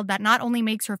a world that not only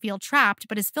makes her feel trapped,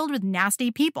 but is filled with nasty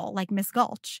people like Miss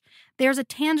Gulch. There's a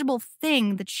tangible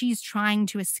thing that she's trying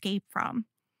to escape from.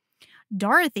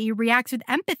 Dorothy reacts with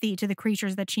empathy to the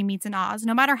creatures that she meets in Oz,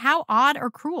 no matter how odd or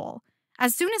cruel.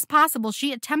 As soon as possible,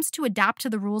 she attempts to adapt to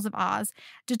the rules of Oz,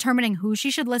 determining who she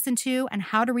should listen to and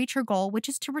how to reach her goal, which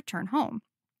is to return home.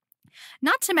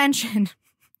 Not to mention,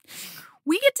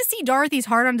 we get to see Dorothy's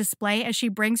heart on display as she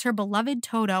brings her beloved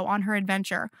Toto on her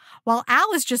adventure, while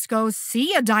Alice just goes,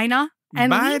 "See ya, Dinah,"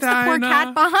 and Bye, leaves Dinah. the poor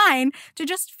cat behind to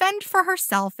just fend for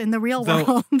herself in the real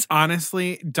world.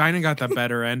 Honestly, Dinah got the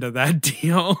better end of that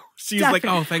deal. She's like,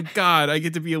 oh, thank God, I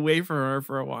get to be away from her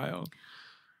for a while.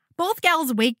 Both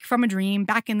gals wake from a dream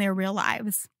back in their real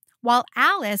lives. While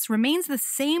Alice remains the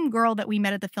same girl that we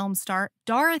met at the film start,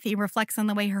 Dorothy reflects on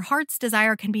the way her heart's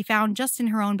desire can be found just in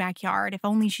her own backyard, if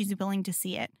only she's willing to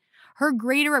see it. Her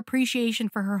greater appreciation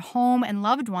for her home and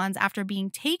loved ones after being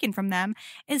taken from them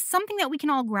is something that we can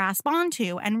all grasp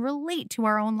onto and relate to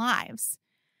our own lives.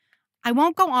 I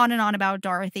won't go on and on about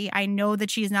Dorothy. I know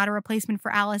that she is not a replacement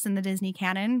for Alice in the Disney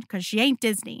canon, because she ain't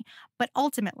Disney. But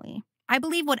ultimately, I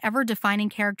believe whatever defining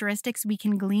characteristics we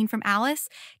can glean from Alice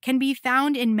can be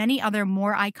found in many other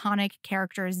more iconic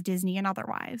characters, Disney and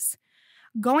otherwise.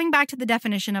 Going back to the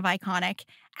definition of iconic,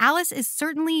 Alice is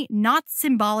certainly not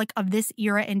symbolic of this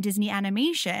era in Disney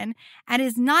animation and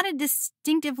is not a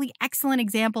distinctively excellent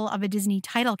example of a Disney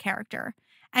title character,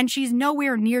 and she's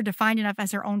nowhere near defined enough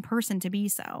as her own person to be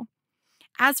so.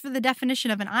 As for the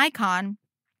definition of an icon,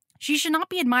 she should not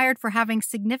be admired for having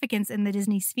significance in the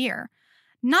Disney sphere,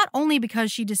 not only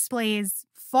because she displays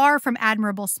far from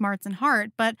admirable smarts and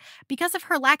heart, but because of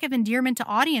her lack of endearment to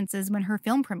audiences when her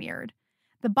film premiered.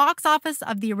 The box office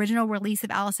of the original release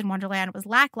of Alice in Wonderland was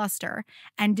lackluster,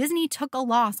 and Disney took a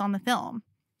loss on the film.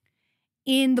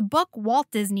 In the book Walt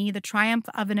Disney, The Triumph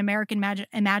of an American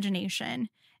Imagination,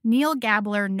 Neil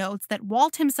Gabler notes that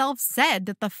Walt himself said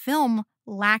that the film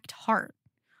lacked heart.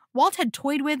 Walt had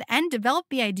toyed with and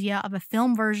developed the idea of a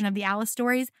film version of the Alice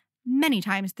stories many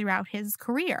times throughout his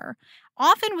career,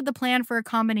 often with the plan for a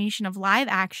combination of live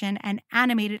action and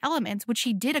animated elements, which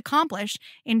he did accomplish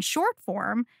in short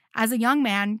form as a young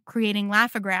man creating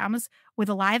laughograms with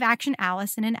a live-action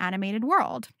Alice in an animated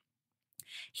world.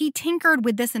 He tinkered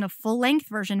with this in a full-length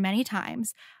version many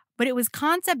times, but it was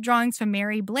concept drawings from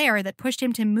Mary Blair that pushed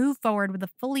him to move forward with a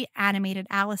fully animated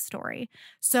Alice story.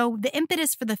 So the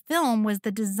impetus for the film was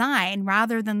the design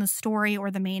rather than the story or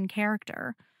the main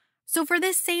character. So for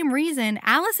this same reason,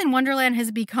 Alice in Wonderland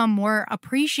has become more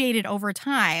appreciated over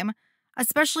time,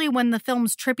 especially when the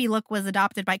film's trippy look was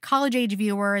adopted by college-age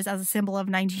viewers as a symbol of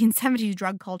 1970s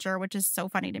drug culture, which is so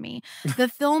funny to me. The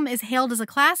film is hailed as a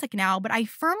classic now, but I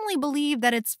firmly believe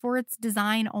that it's for its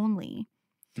design only.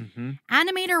 Mm-hmm.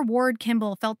 Animator Ward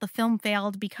Kimball felt the film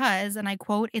failed because, and I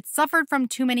quote, "it suffered from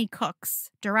too many cooks,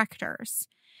 directors."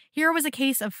 Here was a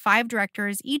case of 5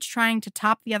 directors, each trying to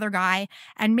top the other guy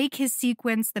and make his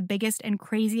sequence the biggest and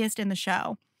craziest in the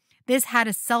show. This had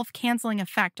a self-canceling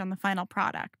effect on the final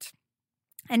product.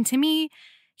 And to me,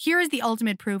 here is the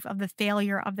ultimate proof of the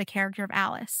failure of the character of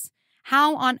Alice.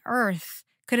 How on earth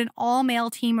could an all-male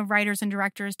team of writers and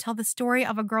directors tell the story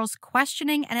of a girl's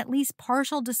questioning and at least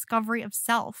partial discovery of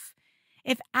self?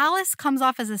 If Alice comes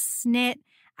off as a snit,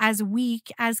 as weak,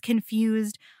 as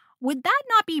confused, would that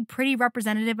not be pretty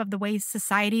representative of the way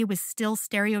society was still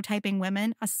stereotyping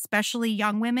women, especially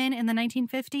young women in the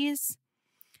 1950s?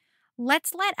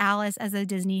 Let's let Alice as a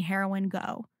Disney heroine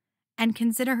go and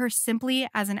consider her simply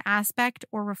as an aspect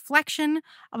or reflection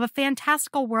of a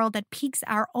fantastical world that piques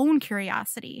our own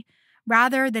curiosity,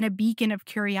 rather than a beacon of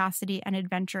curiosity and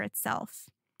adventure itself.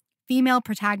 Female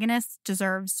protagonists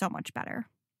deserve so much better.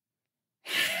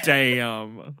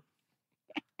 Damn.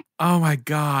 Oh my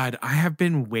God. I have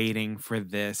been waiting for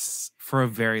this for a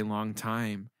very long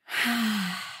time.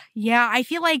 Yeah, I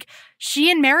feel like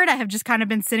she and Merida have just kind of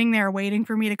been sitting there waiting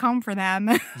for me to come for them.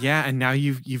 Yeah, and now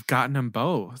you've gotten them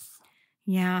both.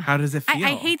 Yeah. How does it feel?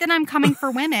 I hate that I'm coming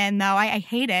for women, though. I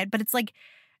hate it. But it's like,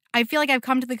 I feel like I've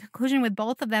come to the conclusion with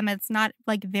both of them, it's not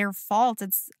like their fault.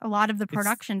 It's a lot of the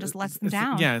production just lets them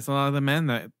down. Yeah, it's a lot of the men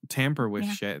that tamper with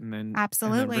shit and then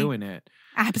ruin it.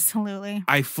 Absolutely.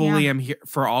 I fully am here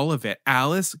for all of it.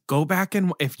 Alice, go back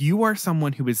and if you are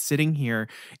someone who is sitting here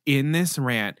in this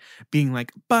rant being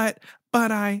like, but,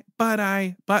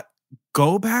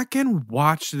 go back and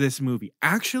watch this movie.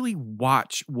 Actually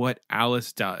watch what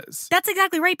Alice does. That's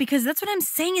exactly right, because that's what I'm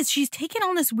saying is she's taken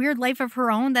on this weird life of her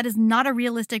own that is not a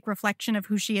realistic reflection of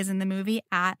who she is in the movie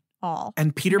at all.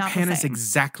 And Peter Pan is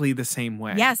exactly the same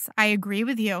way. Yes, I agree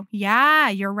with you. Yeah,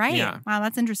 you're right. Yeah. Wow,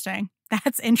 that's interesting.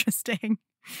 That's interesting.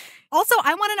 Also,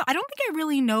 I want to know, I don't think I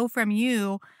really know from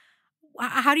you,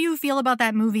 how do you feel about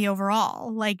that movie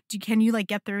overall? Like, can you like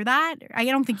get through that? I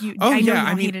don't think you, I know you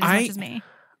don't hate it as much as me.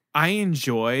 I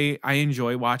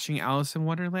enjoy watching Alice in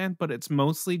Wonderland, but it's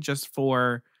mostly just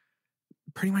for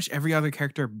pretty much every other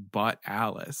character but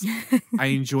Alice. I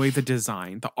enjoy the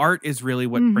design. The art is really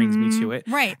what brings me to it.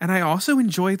 Right. And I also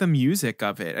enjoy the music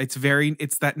of it.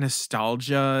 It's that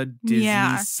nostalgia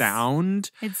Disney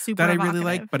sound it's super that evocative. I really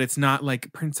like, but it's not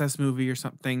like princess movie or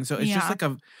something. So it's just like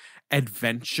a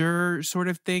adventure sort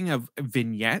of thing of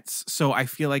vignettes. So I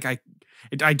feel like I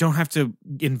don't have to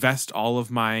invest all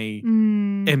of my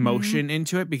emotion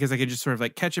into it because I can just sort of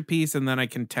like catch a piece and then I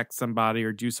can text somebody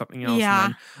or do something else. Yeah.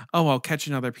 And then, I'll catch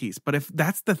another piece. But if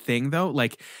that's the thing though,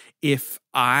 like if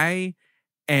I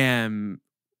am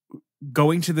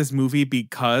going to this movie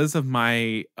because of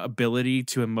my ability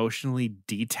to emotionally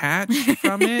detach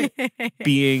from it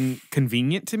being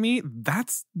convenient to me,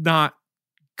 that's not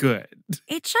good.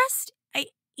 It just,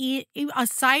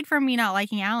 aside from me not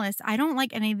liking Alice, I don't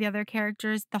like any of the other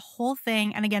characters. The whole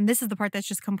thing, and again, this is the part that's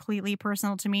just completely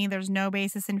personal to me. There's no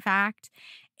basis in fact.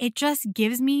 It just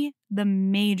gives me the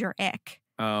major ick.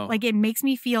 Oh. Like it makes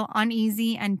me feel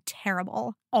uneasy and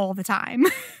terrible all the time.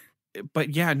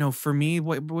 but yeah, no, for me,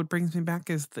 what brings me back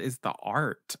is the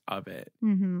art of it.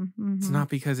 It's not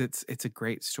because it's a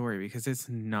great story, because it's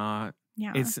not.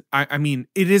 Yeah. It's I mean,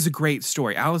 it is a great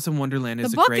story. Alice in Wonderland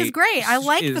is the book is great. I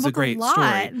like the book a lot.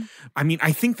 Story. I mean,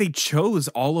 I think they chose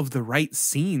all of the right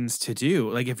scenes to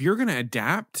do. Like, if you're going to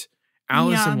adapt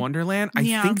Alice in Wonderland, I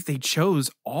think they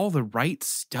chose all the right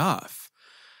stuff.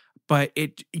 But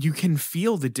you can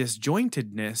feel the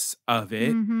disjointedness of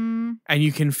it, and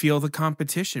you can feel the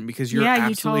competition, because you're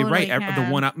absolutely right. The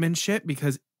one-upmanship,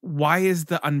 because why is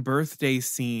the unbirthday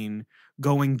scene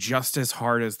going just as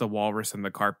hard as the walrus and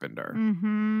the carpenter?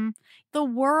 The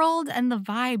world and the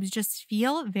vibes just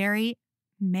feel very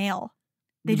male.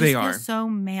 They feel so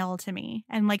male to me.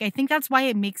 And like, I think that's why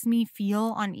it makes me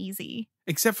feel uneasy.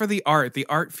 Except for the art. The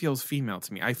art feels female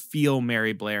to me. I feel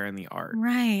Mary Blair in the art.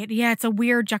 Right. Yeah, it's a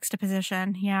weird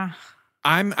juxtaposition. Yeah.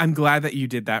 I'm glad that you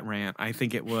did that rant. I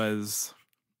think it was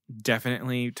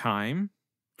definitely time.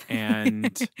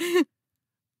 And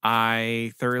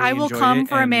I thoroughly enjoyed it. I will come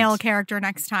for a male character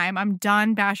next time. I'm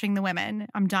done bashing the women.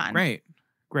 I'm done. Great.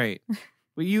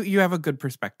 Well, you have a good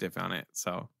perspective on it,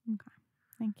 so. Okay.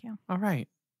 Thank you. All right.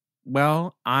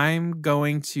 Well, I'm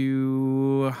going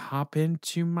to hop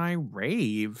into my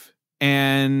rave,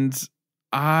 and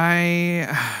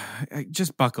I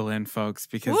just buckle in, folks,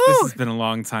 because this has been a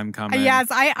long time coming. Yes,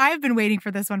 I've been waiting for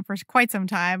this one for quite some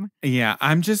time. Yeah,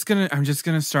 I'm just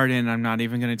gonna start in. I'm not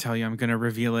even gonna tell you. I'm gonna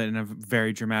reveal it in a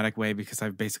very dramatic way, because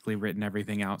I've basically written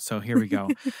everything out. So here we go.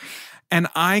 An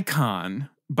icon,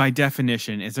 by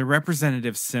definition, is a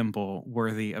representative symbol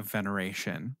worthy of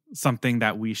veneration, something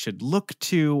that we should look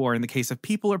to, or in the case of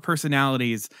people or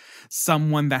personalities,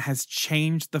 someone that has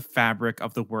changed the fabric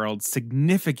of the world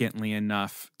significantly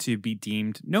enough to be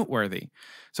deemed noteworthy.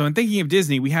 So in thinking of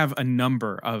Disney, we have a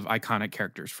number of iconic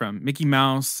characters, from Mickey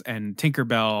Mouse and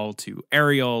Tinkerbell to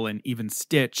Ariel and even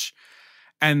Stitch.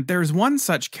 And there's one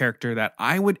such character that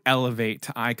I would elevate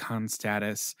to icon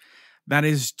status that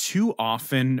is too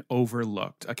often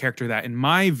overlooked. A character that, in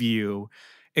my view,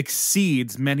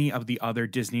 exceeds many of the other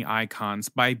Disney icons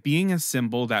by being a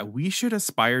symbol that we should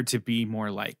aspire to be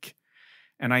more like.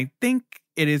 And I think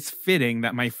it is fitting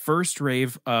that my first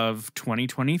rave of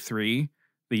 2023,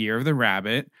 the Year of the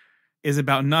Rabbit, is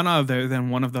about none other than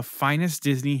one of the finest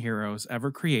Disney heroes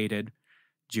ever created,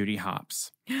 Judy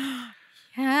Hopps.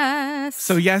 Yes.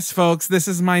 So yes, folks, this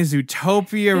is my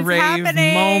Zootopia rave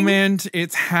moment.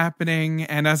 It's happening.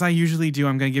 And as I usually do,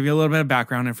 I'm going to give you a little bit of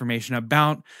background information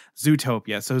about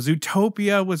Zootopia. So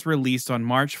Zootopia was released on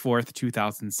March 4th,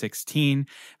 2016. It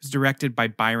was directed by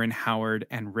Byron Howard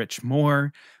and Rich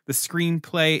Moore. The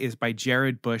screenplay is by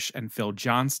Jared Bush and Phil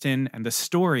Johnston. And the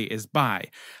story is by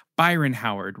Byron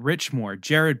Howard, Rich Moore,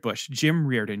 Jared Bush, Jim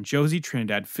Reardon, Josie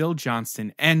Trinidad, Phil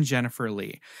Johnston, and Jennifer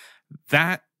Lee.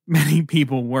 That many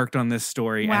people worked on this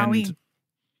story, and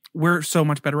we're so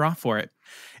much better off for it.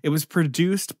 It was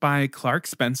produced by Clark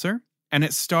Spencer, and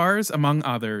it stars, among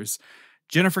others,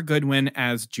 Jennifer Goodwin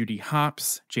as Judy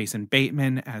Hopps, Jason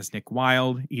Bateman as Nick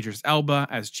Wilde, Idris Elba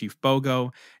as Chief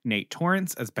Bogo, Nate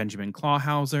Torrance as Benjamin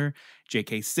Clawhauser,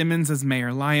 J.K. Simmons as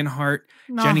Mayor Lionheart,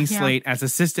 Jenny Slate as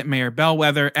Assistant Mayor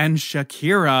Bellwether, and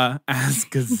Shakira as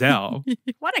Gazelle.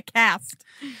 What a cast.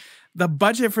 The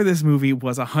budget for this movie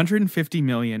was $150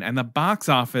 million, and the box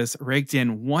office raked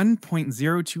in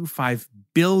 $1.025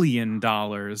 billion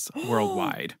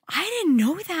worldwide. I didn't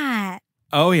know that.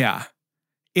 Oh, yeah.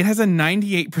 It has a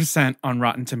 98% on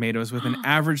Rotten Tomatoes with an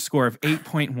average score of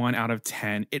 8.1 out of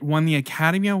 10. It won the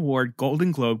Academy Award,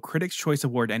 Golden Globe, Critics' Choice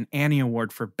Award, and Annie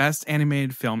Award for Best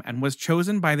Animated Film, and was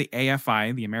chosen by the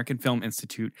AFI, the American Film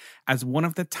Institute, as one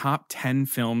of the top 10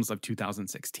 films of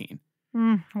 2016.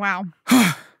 Wow.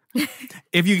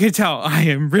 If you could tell, I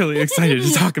am really excited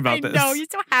to talk about this. I know, you're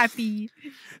so happy.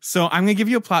 So I'm going to give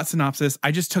you a plot synopsis.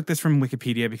 I just took this from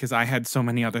Wikipedia because I had so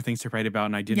many other things to write about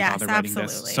and I didn't bother writing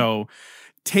this. So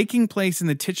taking place in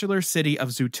the titular city of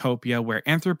Zootopia, where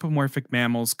anthropomorphic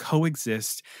mammals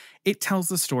coexist, it tells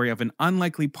the story of an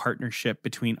unlikely partnership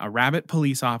between a rabbit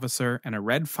police officer and a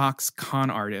red fox con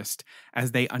artist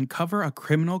as they uncover a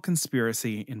criminal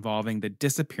conspiracy involving the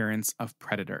disappearance of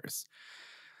predators.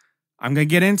 I'm going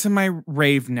to get into my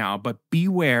rave now, but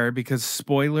beware because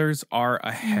spoilers are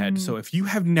ahead. So if you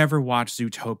have never watched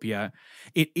Zootopia,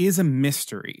 it is a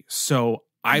mystery. So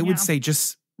I would say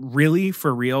just really,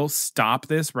 for real, stop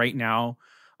this right now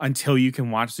until you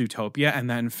can watch Zootopia and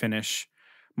then finish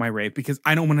my rave, because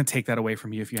I don't want to take that away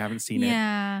from you if you haven't seen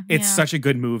it. It's such a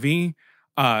good movie.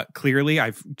 Clearly,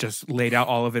 I've just laid out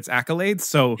all of its accolades.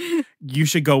 So you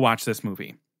should go watch this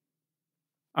movie.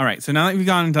 All right. So now that we've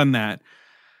gone and done that,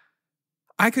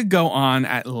 I could go on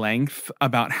at length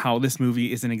about how this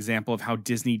movie is an example of how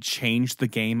Disney changed the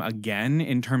game again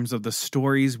in terms of the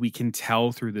stories we can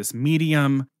tell through this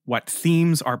medium, what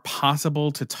themes are possible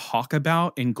to talk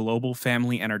about in global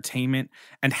family entertainment,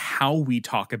 and how we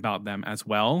talk about them as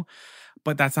well.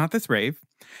 But that's not this rave.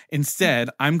 Instead,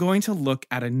 I'm going to look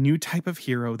at a new type of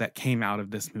hero that came out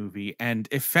of this movie and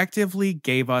effectively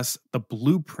gave us the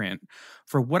blueprint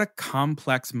for what a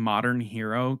complex modern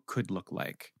hero could look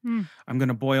like. I'm going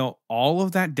to boil all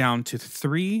of that down to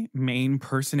 3 main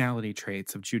personality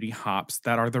traits of Judy Hopps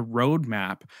that are the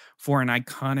roadmap for an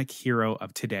iconic hero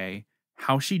of today,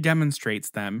 how she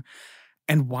demonstrates them,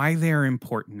 and why they are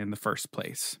important in the first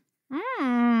place.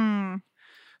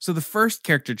 So the first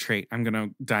character trait I'm going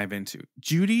to dive into,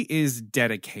 Judy is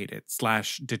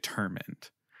dedicated/determined.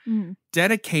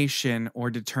 Dedication or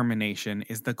determination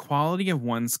is the quality of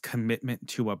one's commitment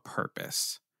to a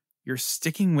purpose. You're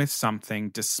sticking with something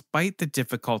despite the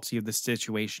difficulty of the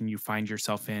situation you find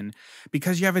yourself in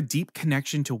because you have a deep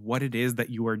connection to what it is that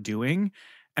you are doing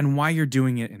and why you're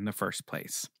doing it in the first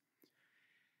place.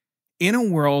 In a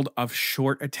world of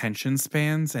short attention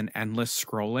spans and endless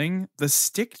scrolling, the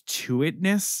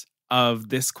stick-to-itness of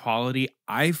this quality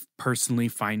I personally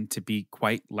find to be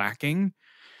quite lacking.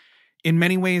 In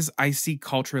many ways, I see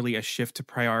culturally a shift to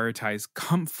prioritize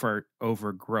comfort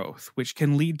over growth, which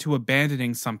can lead to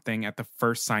abandoning something at the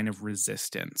first sign of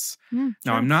resistance.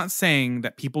 Now, I'm not saying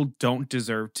that people don't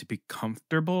deserve to be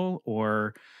comfortable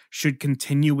or should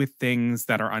continue with things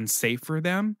that are unsafe for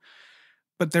them.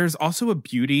 But there's also a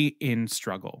beauty in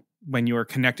struggle when you are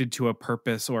connected to a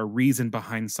purpose or a reason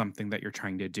behind something that you're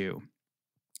trying to do.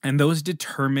 And those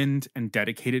determined and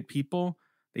dedicated people,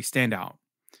 they stand out.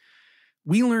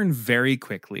 We learn very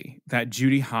quickly that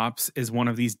Judy Hopps is one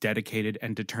of these dedicated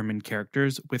and determined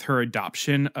characters with her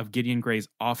adoption of Gideon Gray's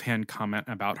offhand comment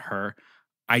about her,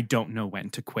 "I don't know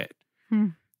when to quit."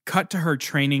 Cut to her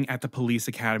training at the police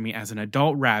academy as an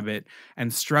adult rabbit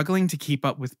and struggling to keep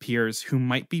up with peers who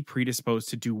might be predisposed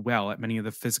to do well at many of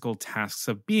the physical tasks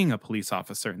of being a police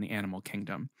officer in the animal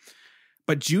kingdom.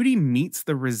 But Judy meets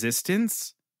the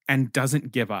resistance and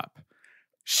doesn't give up.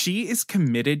 She is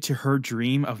committed to her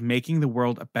dream of making the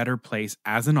world a better place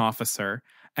as an officer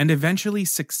and eventually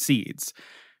succeeds.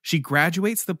 She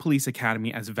graduates the police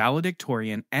academy as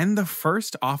valedictorian and the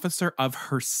first officer of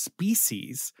her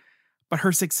species. But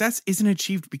her success isn't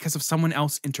achieved because of someone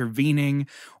else intervening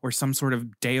or some sort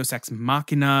of deus ex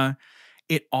machina.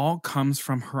 It all comes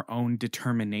from her own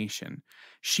determination.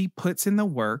 She puts in the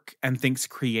work and thinks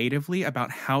creatively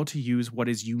about how to use what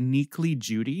is uniquely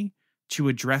Judy to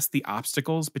address the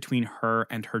obstacles between her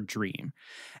and her dream.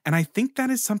 And I think that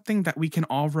is something that we can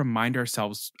all remind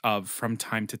ourselves of from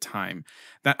time to time,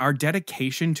 that our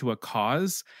dedication to a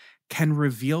cause can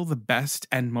reveal the best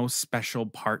and most special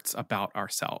parts about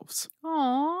ourselves.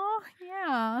 Aw,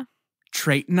 yeah.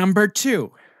 Trait number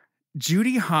 2,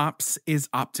 Judy Hopps is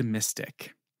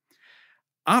optimistic.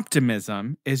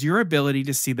 Optimism is your ability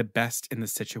to see the best in the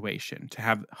situation, to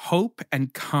have hope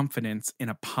and confidence in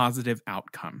a positive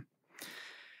outcome.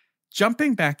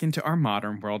 Jumping back into our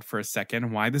modern world for a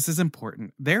second, why this is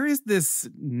important, there is this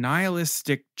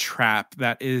nihilistic trap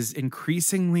that is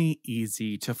increasingly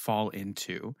easy to fall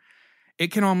into.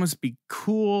 It can almost be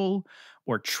cool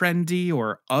or trendy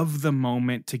or of the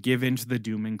moment to give into the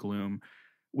doom and gloom.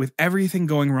 With everything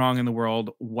going wrong in the world,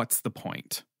 what's the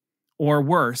point? Or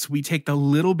worse, we take the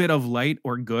little bit of light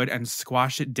or good and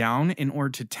squash it down in order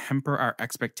to temper our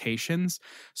expectations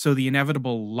so the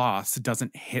inevitable loss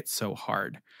doesn't hit so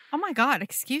hard. Oh my God,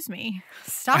 excuse me.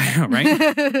 Stop. I know,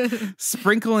 right?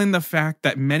 Sprinkle in the fact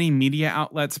that many media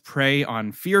outlets prey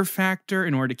on fear factor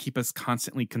in order to keep us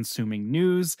constantly consuming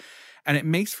news, and it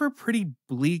makes for a pretty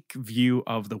bleak view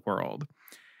of the world.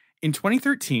 In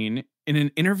 2013, in an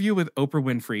interview with Oprah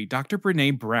Winfrey, Dr.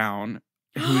 Brené Brown,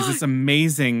 who is this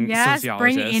amazing sociologist.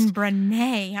 Bring in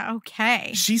Brené.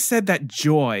 Okay. She said that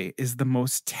joy is the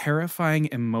most terrifying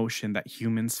emotion that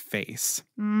humans face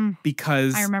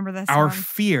because I remember this our one.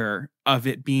 fear of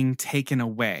it being taken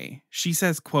away. She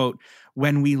says, quote,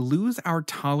 "When we lose our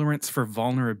tolerance for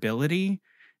vulnerability,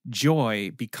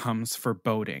 joy becomes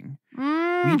foreboding.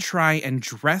 We try and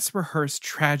dress rehearse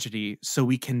tragedy so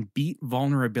we can beat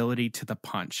vulnerability to the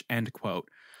punch," end quote.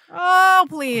 Oh, I'm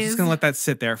please. just going to let that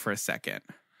sit there for a second.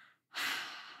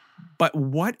 But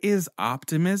what is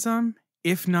optimism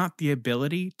if not the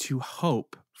ability to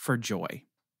hope for joy?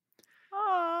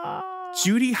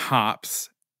 Judy Hopps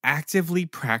actively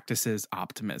practices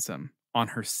optimism on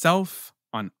herself,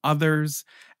 on others,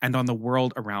 and on the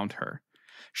world around her.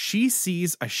 She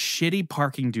sees a shitty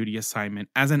parking duty assignment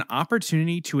as an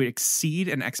opportunity to exceed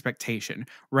an expectation,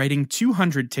 writing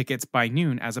 200 tickets by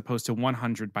noon as opposed to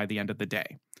 100 by the end of the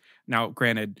day. Now,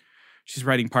 granted, she's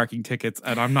writing parking tickets,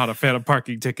 and I'm not a fan of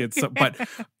parking tickets, but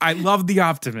I love the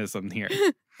optimism here.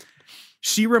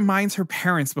 She reminds her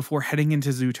parents before heading into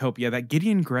Zootopia that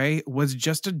Gideon Grey was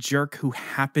just a jerk who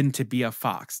happened to be a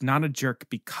fox, not a jerk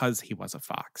because he was a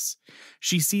fox.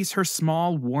 She sees her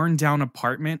small, worn-down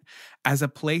apartment as a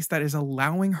place that is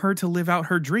allowing her to live out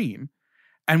her dream.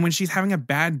 And when she's having a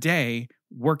bad day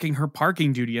working her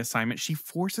parking duty assignment, she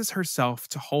forces herself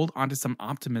to hold onto some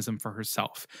optimism for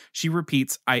herself. She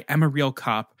repeats, "I am a real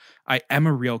cop. I am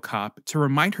a real cop," to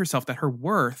remind herself that her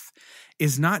worth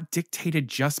is not dictated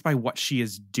just by what she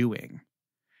is doing.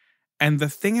 And the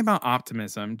thing about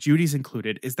optimism, Judy's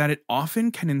included, is that it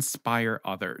often can inspire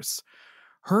others.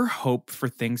 Her hope for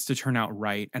things to turn out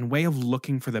right and way of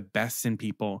looking for the best in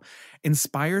people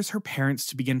inspires her parents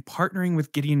to begin partnering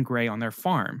with Gideon Grey on their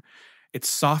farm. It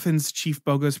softens Chief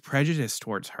Bogo's prejudice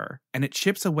towards her, and it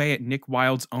chips away at Nick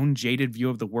Wilde's own jaded view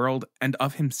of the world and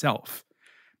of himself.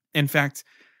 In fact,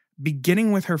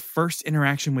 beginning with her first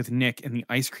interaction with Nick in the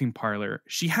ice cream parlor,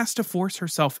 she has to force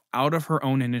herself out of her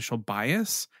own initial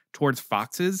bias towards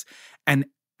foxes and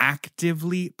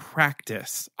actively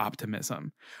practice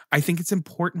optimism. I think it's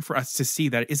important for us to see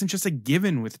that it isn't just a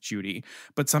given with Judy,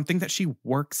 but something that she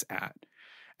works at.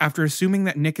 After assuming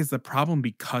that Nick is the problem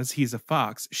because he's a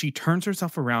fox, she turns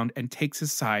herself around and takes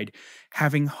his side,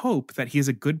 having hope that he is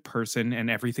a good person and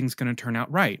everything's going to turn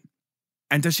out right.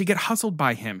 And does she get hustled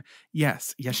by him?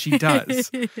 Yes, she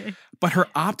does. But her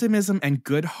optimism and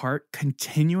good heart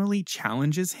continually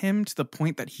challenges him to the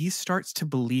point that he starts to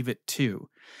believe it too.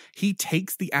 He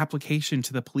takes the application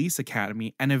to the police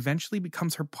academy and eventually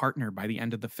becomes her partner by the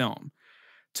end of the film.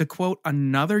 To quote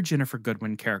another Ginnifer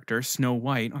Goodwin character, Snow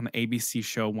White, on the ABC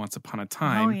show Once Upon a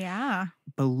Time, Oh, yeah.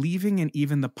 believing in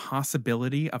even the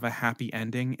possibility of a happy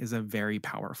ending is a very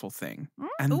powerful thing.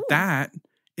 And Ooh. that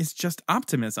is just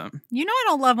optimism. You know I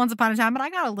don't love Once Upon a Time, but I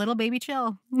got a little baby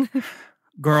chill.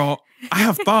 Girl, I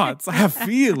have thoughts. I have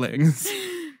feelings.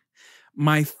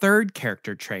 My third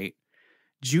character trait,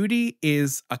 Judy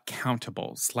is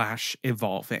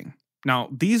accountable/evolving. Now,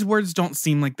 these words don't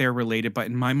seem like they're related, but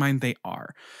in my mind, they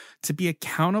are. To be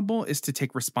accountable is to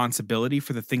take responsibility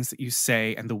for the things that you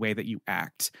say and the way that you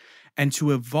act. And to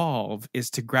evolve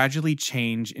is to gradually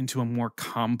change into a more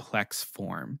complex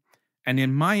form. And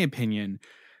in my opinion,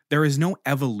 there is no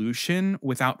evolution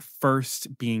without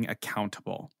first being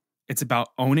accountable. It's about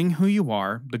owning who you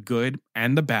are, the good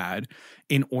and the bad,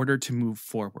 in order to move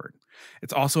forward.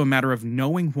 It's also a matter of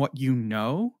knowing what you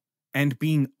know and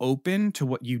being open to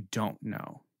what you don't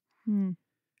know.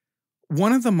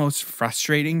 One of the most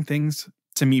frustrating things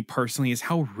to me personally is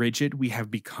how rigid we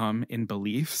have become in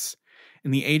beliefs.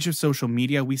 In the age of social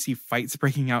media, we see fights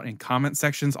breaking out in comment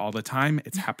sections all the time.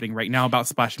 It's happening right now about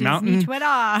Splash Mountain.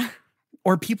 Twitter.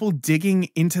 Or people digging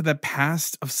into the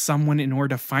past of someone in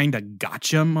order to find a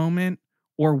gotcha moment.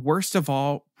 Or worst of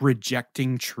all,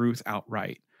 rejecting truth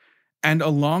outright. And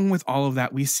along with all of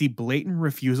that, we see blatant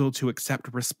refusal to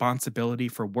accept responsibility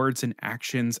for words and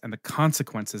actions and the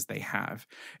consequences they have.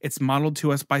 It's modeled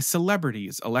to us by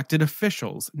celebrities, elected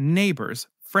officials, neighbors,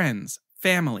 friends,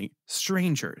 family,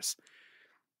 strangers.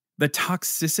 The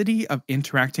toxicity of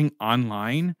interacting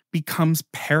online becomes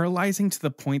paralyzing to the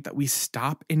point that we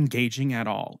stop engaging at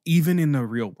all, even in the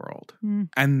real world.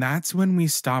 And that's when we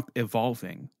stop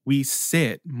evolving. We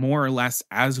sit more or less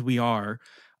as we are,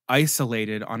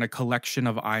 isolated on a collection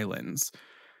of islands.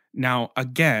 Now,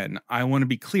 again, I want to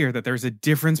be clear that there's a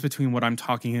difference between what I'm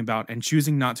talking about and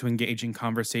choosing not to engage in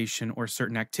conversation or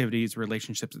certain activities,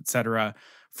 relationships, etc.,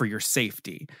 for your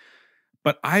safety.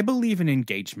 But I believe in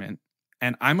engagement,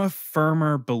 and I'm a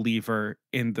firmer believer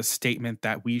in the statement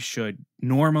that we should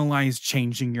normalize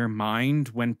changing your mind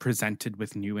when presented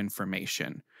with new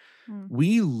information.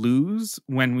 We lose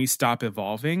when we stop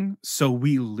evolving, so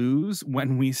we lose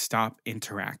when we stop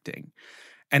interacting.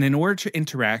 And in order to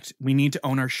interact, we need to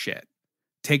own our shit.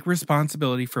 Take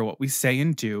responsibility for what we say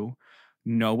and do,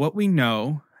 know what we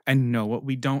know, and know what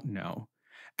we don't know.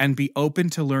 And be open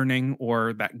to learning,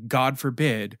 or that, God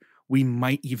forbid, we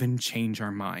might even change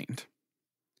our mind.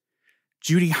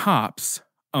 Judy Hopps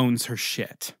owns her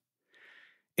shit.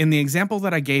 In the example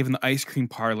that I gave in the ice cream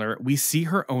parlor, we see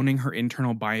her owning her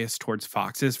internal bias towards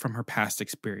foxes from her past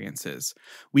experiences.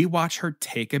 We watch her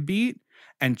take a beat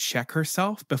and check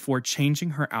herself before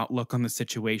changing her outlook on the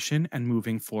situation and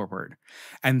moving forward.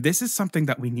 And this is something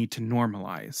that we need to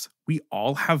normalize. We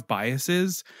all have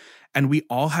biases, And we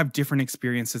all have different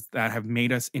experiences that have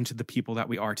made us into the people that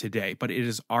we are today, but it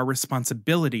is our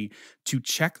responsibility to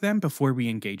check them before we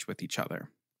engage with each other.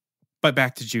 But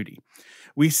back to Judy.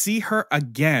 We see her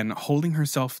again holding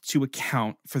herself to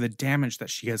account for the damage that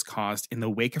she has caused in the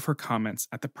wake of her comments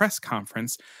at the press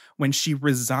conference when she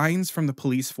resigns from the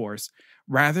police force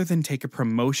rather than take a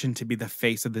promotion to be the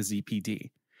face of the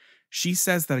ZPD. She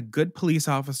says that a good police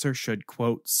officer should,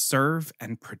 quote, serve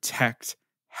and protect,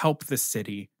 help the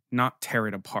city, not tear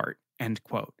it apart, end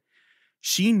quote.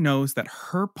 She knows that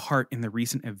her part in the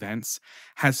recent events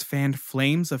has fanned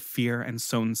flames of fear and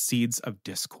sown seeds of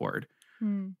discord.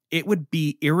 It would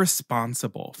be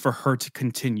irresponsible for her to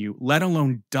continue, let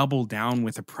alone double down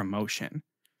with a promotion.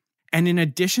 And in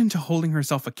addition to holding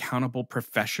herself accountable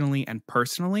professionally and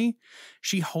personally,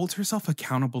 she holds herself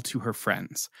accountable to her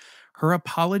friends. Her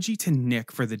apology to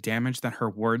Nick for the damage that her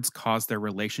words caused their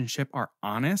relationship are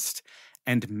honest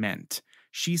and meant.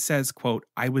 She says, quote,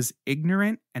 I was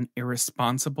ignorant and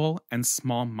irresponsible and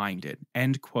small-minded,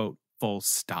 end quote, full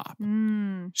stop.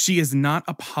 She is not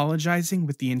apologizing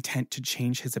with the intent to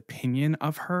change his opinion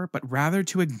of her, but rather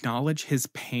to acknowledge his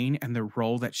pain and the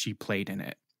role that she played in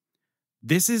it.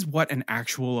 This is what an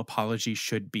actual apology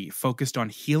should be, focused on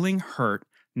healing hurt,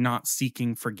 not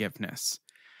seeking forgiveness.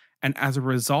 And as a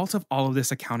result of all of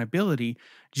this accountability,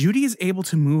 Judy is able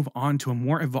to move on to a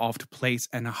more evolved place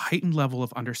and a heightened level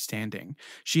of understanding.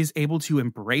 She is able to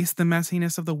embrace the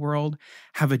messiness of the world,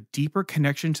 have a deeper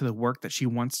connection to the work that she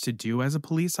wants to do as a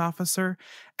police officer,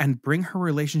 and bring her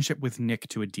relationship with Nick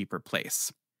to a deeper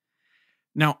place.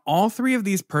 Now, all three of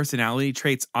these personality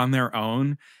traits on their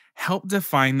own help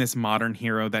define this modern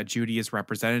hero that Judy is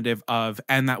representative of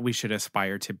and that we should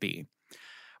aspire to be.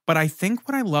 But I think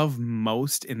what I love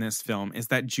most in this film is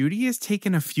that Judy is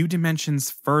taken a few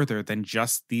dimensions further than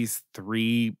just these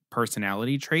three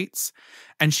personality traits,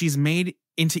 and she's made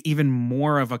into even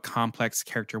more of a complex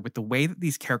character with the way that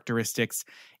these characteristics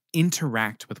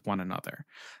interact with one another.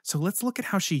 So let's look at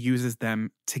how she uses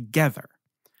them together.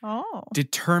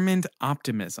 Determined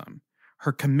optimism.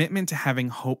 Her commitment to having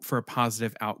hope for a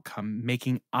positive outcome,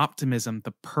 making optimism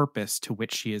the purpose to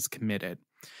which she is committed.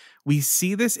 We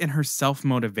see this in her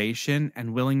self-motivation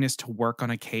and willingness to work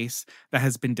on a case that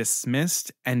has been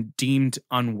dismissed and deemed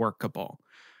unworkable.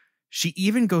 She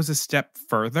even goes a step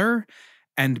further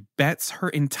and bets her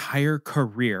entire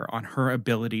career on her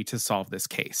ability to solve this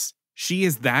case. She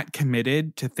is that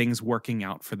committed to things working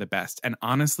out for the best. And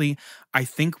honestly, I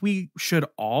think we should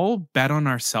all bet on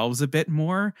ourselves a bit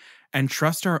more and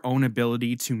trust our own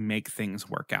ability to make things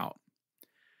work out.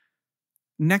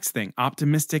 Next thing,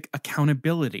 optimistic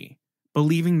accountability,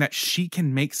 believing that she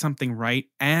can make something right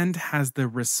and has the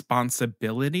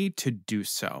responsibility to do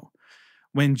so.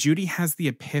 When Judy has the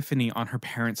epiphany on her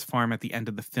parents' farm at the end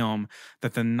of the film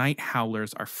that the night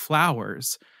howlers are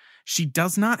flowers, she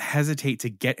does not hesitate to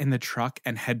get in the truck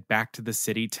and head back to the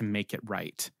city to make it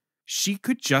right. She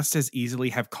could just as easily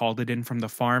have called it in from the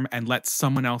farm and let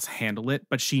someone else handle it,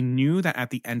 but she knew that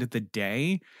at the end of the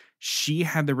day, she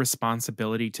had the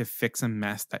responsibility to fix a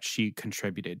mess that she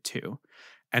contributed to.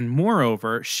 And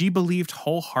moreover, she believed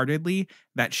wholeheartedly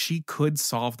that she could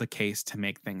solve the case to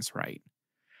make things right.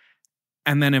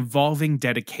 And then evolving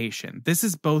dedication. This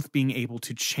is both being able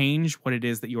to change what it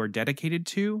is that you are dedicated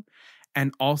to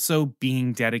and also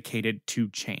being dedicated to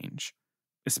change,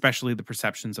 especially the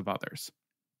perceptions of others.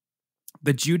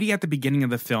 The Judy at the beginning of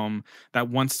the film that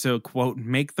wants to, quote,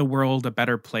 make the world a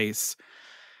better place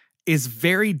is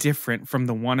very different from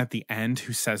the one at the end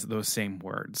who says those same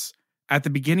words. At the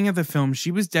beginning of the film,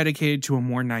 she was dedicated to a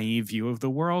more naive view of the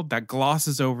world that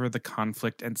glosses over the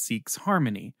conflict and seeks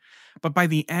harmony. But by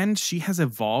the end, she has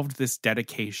evolved this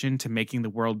dedication to making the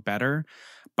world better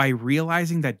by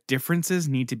realizing that differences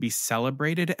need to be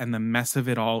celebrated and the mess of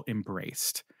it all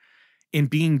embraced. In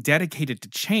being dedicated to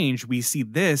change, we see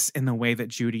this in the way that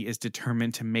Judy is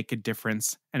determined to make a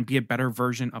difference and be a better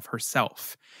version of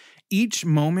herself. Each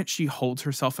moment she holds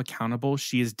herself accountable,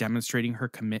 she is demonstrating her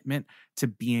commitment to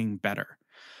being better.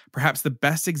 Perhaps the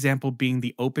best example being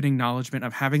the open acknowledgement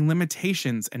of having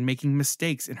limitations and making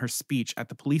mistakes in her speech at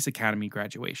the police academy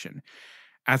graduation.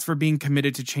 As for being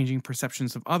committed to changing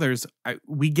perceptions of others,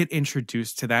 we get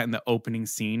introduced to that in the opening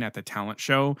scene at the talent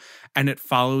show, and it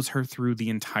follows her through the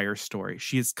entire story.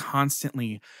 She is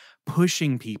constantly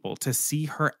pushing people to see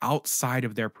her outside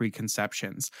of their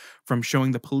preconceptions, from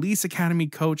showing the police academy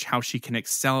coach how she can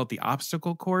excel at the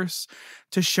obstacle course,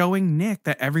 to showing Nick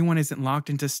that everyone isn't locked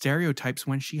into stereotypes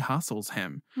when she hustles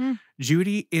him.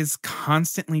 Judy is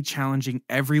constantly challenging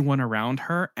everyone around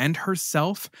her and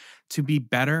herself to be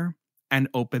better and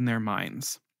open their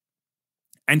minds.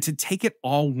 And to take it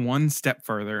all one step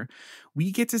further,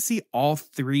 we get to see all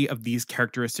three of these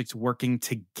characteristics working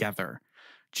together.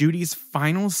 Judy's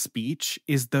final speech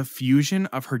is the fusion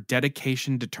of her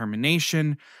dedication,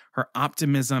 determination, her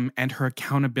optimism, and her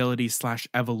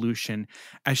accountability/evolution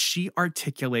as she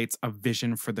articulates a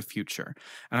vision for the future.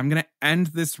 And I'm going to end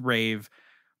this rave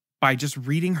by just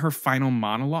reading her final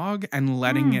monologue and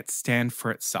letting it stand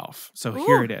for itself. So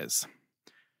here it is.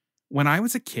 When I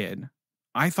was a kid,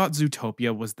 I thought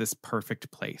Zootopia was this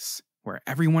perfect place where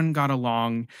everyone got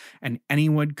along and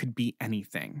anyone could be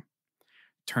anything.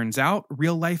 Turns out,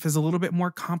 real life is a little bit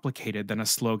more complicated than a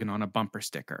slogan on a bumper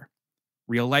sticker.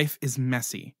 Real life is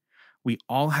messy. We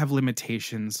all have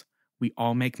limitations. We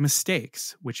all make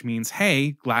mistakes, which means,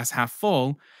 hey, glass half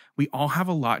full, we all have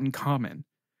a lot in common.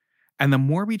 And the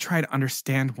more we try to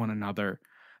understand one another,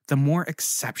 the more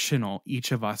exceptional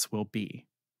each of us will be.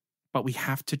 But we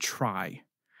have to try.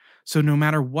 So no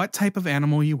matter what type of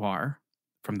animal you are,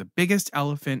 from the biggest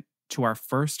elephant to our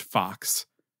first fox,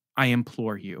 I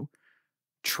implore you,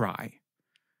 try.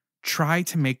 Try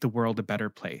to make the world a better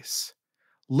place.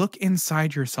 Look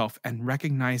inside yourself and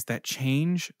recognize that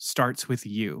change starts with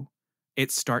you.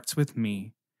 It starts with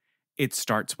me. It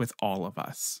starts with all of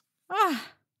us.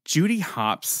 Judy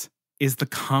Hopps is the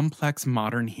complex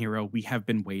modern hero we have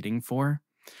been waiting for.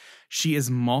 She is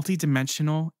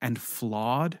multidimensional and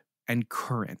flawed and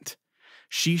current.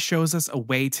 She shows us a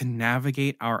way to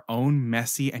navigate our own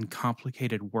messy and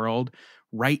complicated world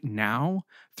right now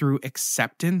through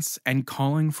acceptance and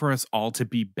calling for us all to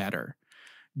be better.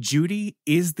 Judy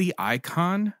is the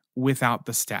icon without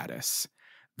the status.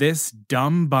 This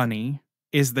dumb bunny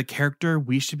is the character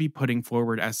we should be putting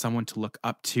forward as someone to look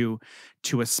up to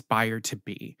aspire to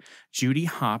be. Judy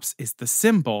Hopps is the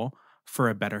symbol for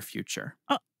a better future.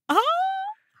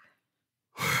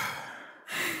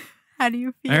 How do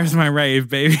you feel? There's my rave,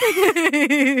 baby.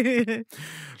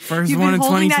 First one in 2023. You've been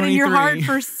holding that in your heart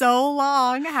for so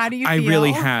long. How do you feel? I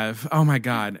really have. Oh my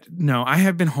God. No, I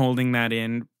have been holding that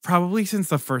in probably since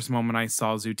the first moment I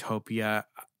saw Zootopia.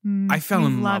 I fell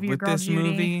in love with this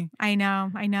movie. I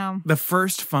know. The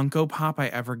first Funko Pop I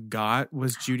ever got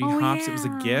was Judy Hopps. Yeah. It was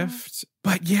a gift.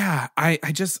 But yeah, I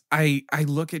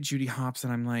look at Judy Hopps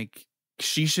and I'm like,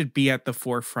 she should be at the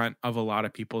forefront of a lot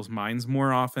of people's minds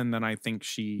more often than I think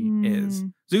she is.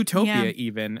 Zootopia,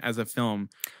 even as a film,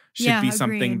 should be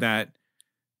something that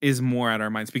is more at our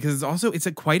minds because it's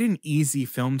quite an easy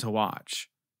film to watch.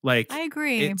 Like, I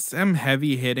agree. It's some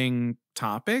heavy hitting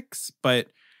topics, but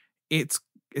it's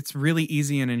really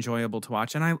easy and enjoyable to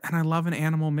watch. And I love an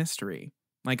animal mystery.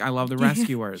 Like, I love The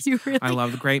Rescuers. Really? I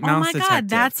love The Great Mouse Detective. Oh my God,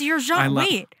 that's your genre.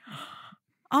 Wait.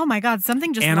 Oh my God,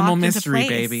 something just animal locked mystery, into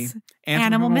place. baby.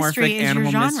 Animal mystery is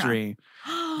animal your genre. Mystery.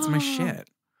 It's my shit.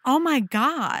 Oh my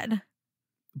God.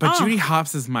 But Judy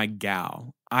Hopps is my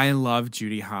gal. I love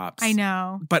Judy Hopps. I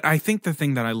know. But I think the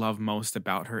thing that I love most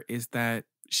about her is that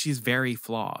she's very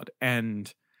flawed.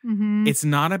 And it's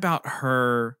not about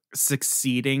her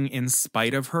succeeding in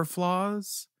spite of her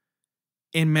flaws.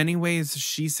 In many ways,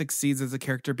 she succeeds as a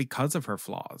character because of her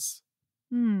flaws.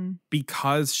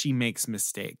 Because she makes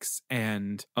mistakes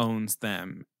and owns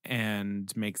them and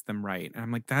makes them right. And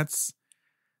I'm like, that's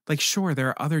like, sure, there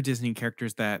are other Disney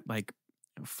characters that like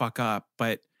fuck up,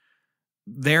 but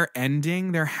their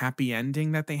happy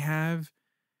ending that they have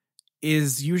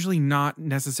is usually not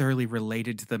necessarily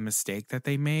related to the mistake that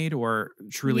they made or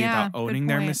truly about owning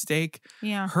their mistake.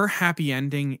 Yeah. Her happy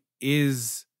ending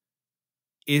is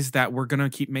that we're going to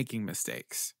keep making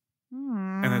mistakes.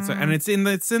 And it's in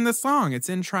the song. It's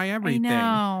in Try Everything. I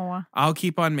know. I'll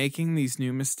keep on making these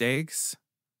new mistakes.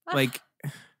 Like,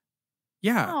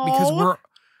 yeah, because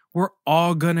we're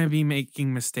all gonna be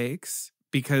making mistakes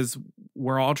because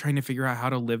we're all trying to figure out how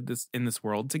to live in this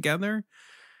world together.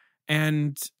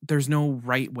 And there's no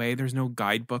right way. There's no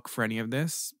guidebook for any of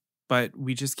this, but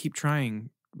we just keep trying.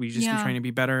 We just keep trying to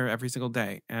be better every single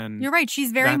day. And you're right.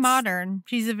 She's very modern.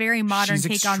 She's a very modern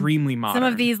take extremely on modern. Some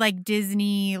of these like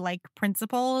Disney like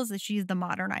principles. She's the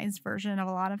modernized version of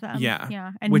a lot of them.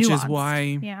 Yeah. And which nuanced. Is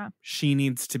why she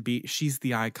needs to be. She's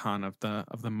the icon of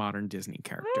the modern Disney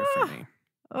character for me.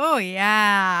 Oh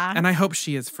yeah. And I hope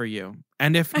she is for you.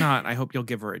 And if not, I hope you'll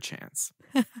give her a chance.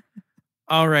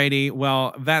 Alrighty,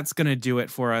 well, that's going to do it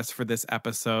for us for this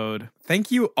episode.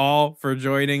 Thank you all for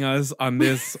joining us on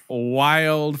this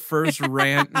wild first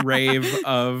rant rave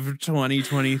of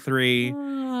 2023.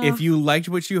 If you liked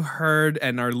what you heard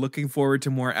and are looking forward to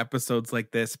more episodes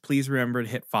like this, please remember to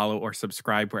hit follow or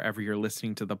subscribe wherever you're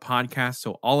listening to the podcast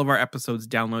so all of our episodes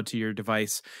download to your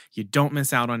device. You don't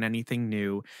miss out on anything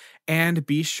new. And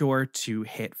be sure to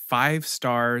hit 5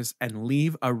 stars and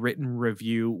leave a written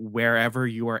review wherever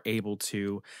you are able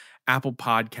to. Apple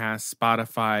Podcasts,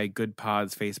 Spotify, Good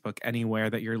Pods, Facebook, anywhere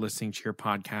that you're listening to your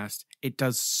podcast. It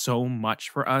does so much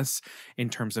for us in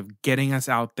terms of getting us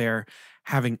out there,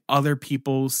 having other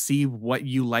people see what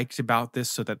you liked about this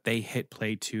so that they hit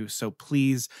play too. So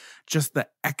please, just the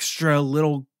extra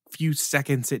little few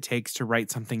seconds it takes to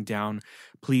write something down,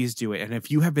 please do it. And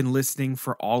if you have been listening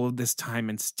for all of this time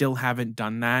and still haven't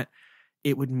done that,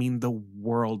 it would mean the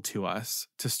world to us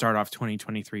to start off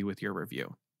 2023 with your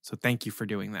review. So thank you for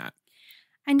doing that.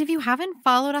 And if you haven't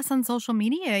followed us on social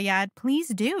media yet, please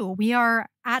do. We are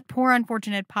at Poor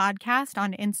Unfortunate Podcast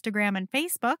on Instagram and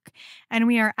Facebook, and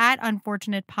we are at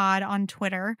Unfortunate Pod on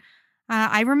Twitter.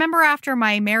 I remember after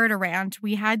my Merida rant,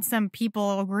 we had some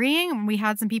people agreeing, and we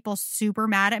had some people super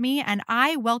mad at me, and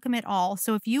I welcome it all.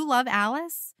 So if you love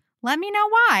Alice, let me know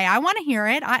why. I want to hear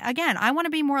it. I want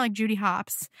to be more like Judy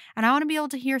Hopps, and I want to be able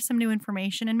to hear some new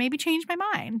information and maybe change my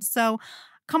mind. So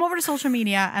come over to social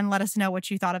media and let us know what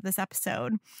you thought of this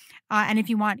episode. And if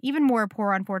you want even more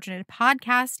Poor Unfortunate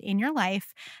podcast in your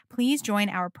life, please join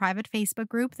our private Facebook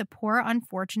group, the Poor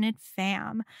Unfortunate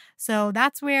Fam. So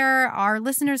that's where our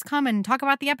listeners come and talk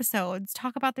about the episodes,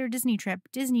 talk about their Disney trip,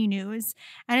 Disney news.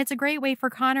 And it's a great way for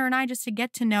Conor and I just to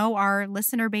get to know our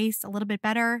listener base a little bit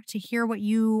better, to hear what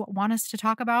you want us to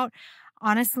talk about.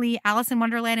 Honestly, Alice in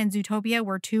Wonderland and Zootopia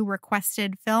were 2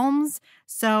 requested films,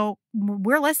 so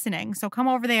we're listening. So come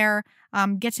over there,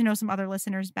 get to know some other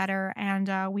listeners better,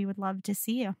 and we would love to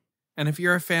see you. And if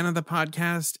you're a fan of the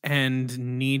podcast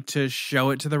and need to show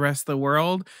it to the rest of the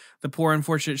world, the Poor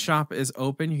Unfortunate shop is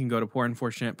open. You can go to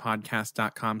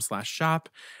poorunfortunatepodcast.com/shop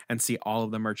and see all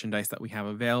of the merchandise that we have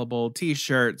available.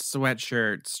 T-shirts,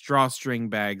 sweatshirts, drawstring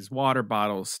bags, water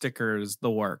bottles, stickers,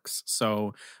 the works.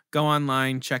 So go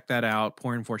online, check that out,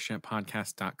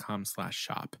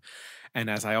 poorunfortunatepodcast.com/shop. And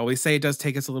as I always say, it does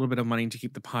take us a little bit of money to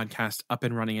keep the podcast up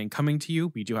and running and coming to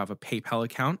you. We do have a PayPal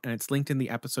account, and it's linked in the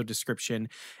episode description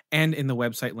and in the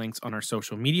website links on our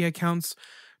social media accounts.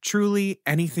 Truly,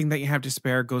 anything that you have to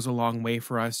spare goes a long way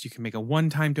for us. You can make a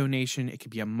one-time donation. It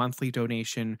could be a monthly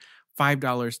donation,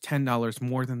 $5, $10,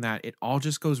 more than that. It all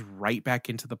just goes right back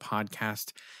into the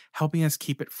podcast, helping us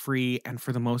keep it free and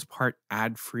for the most part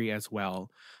ad-free as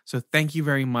well. So thank you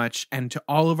very much. And to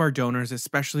all of our donors,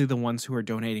 especially the ones who are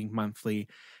donating monthly,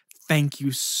 thank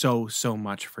you so, so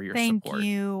much for your support. Thank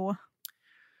you.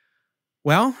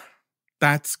 Well,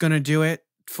 that's going to do it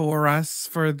for us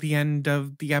for the end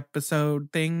of the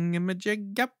episode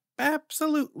thingamajig. Yep,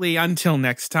 absolutely. Until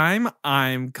next time,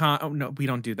 oh, no, we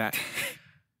don't do that.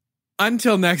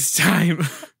 Until next time,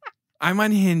 I'm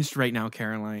unhinged right now,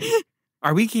 Caroline.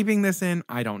 Are we keeping this in?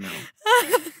 I don't know.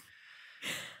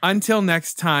 Until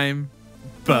next time,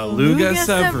 Beluga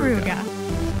Sabruga.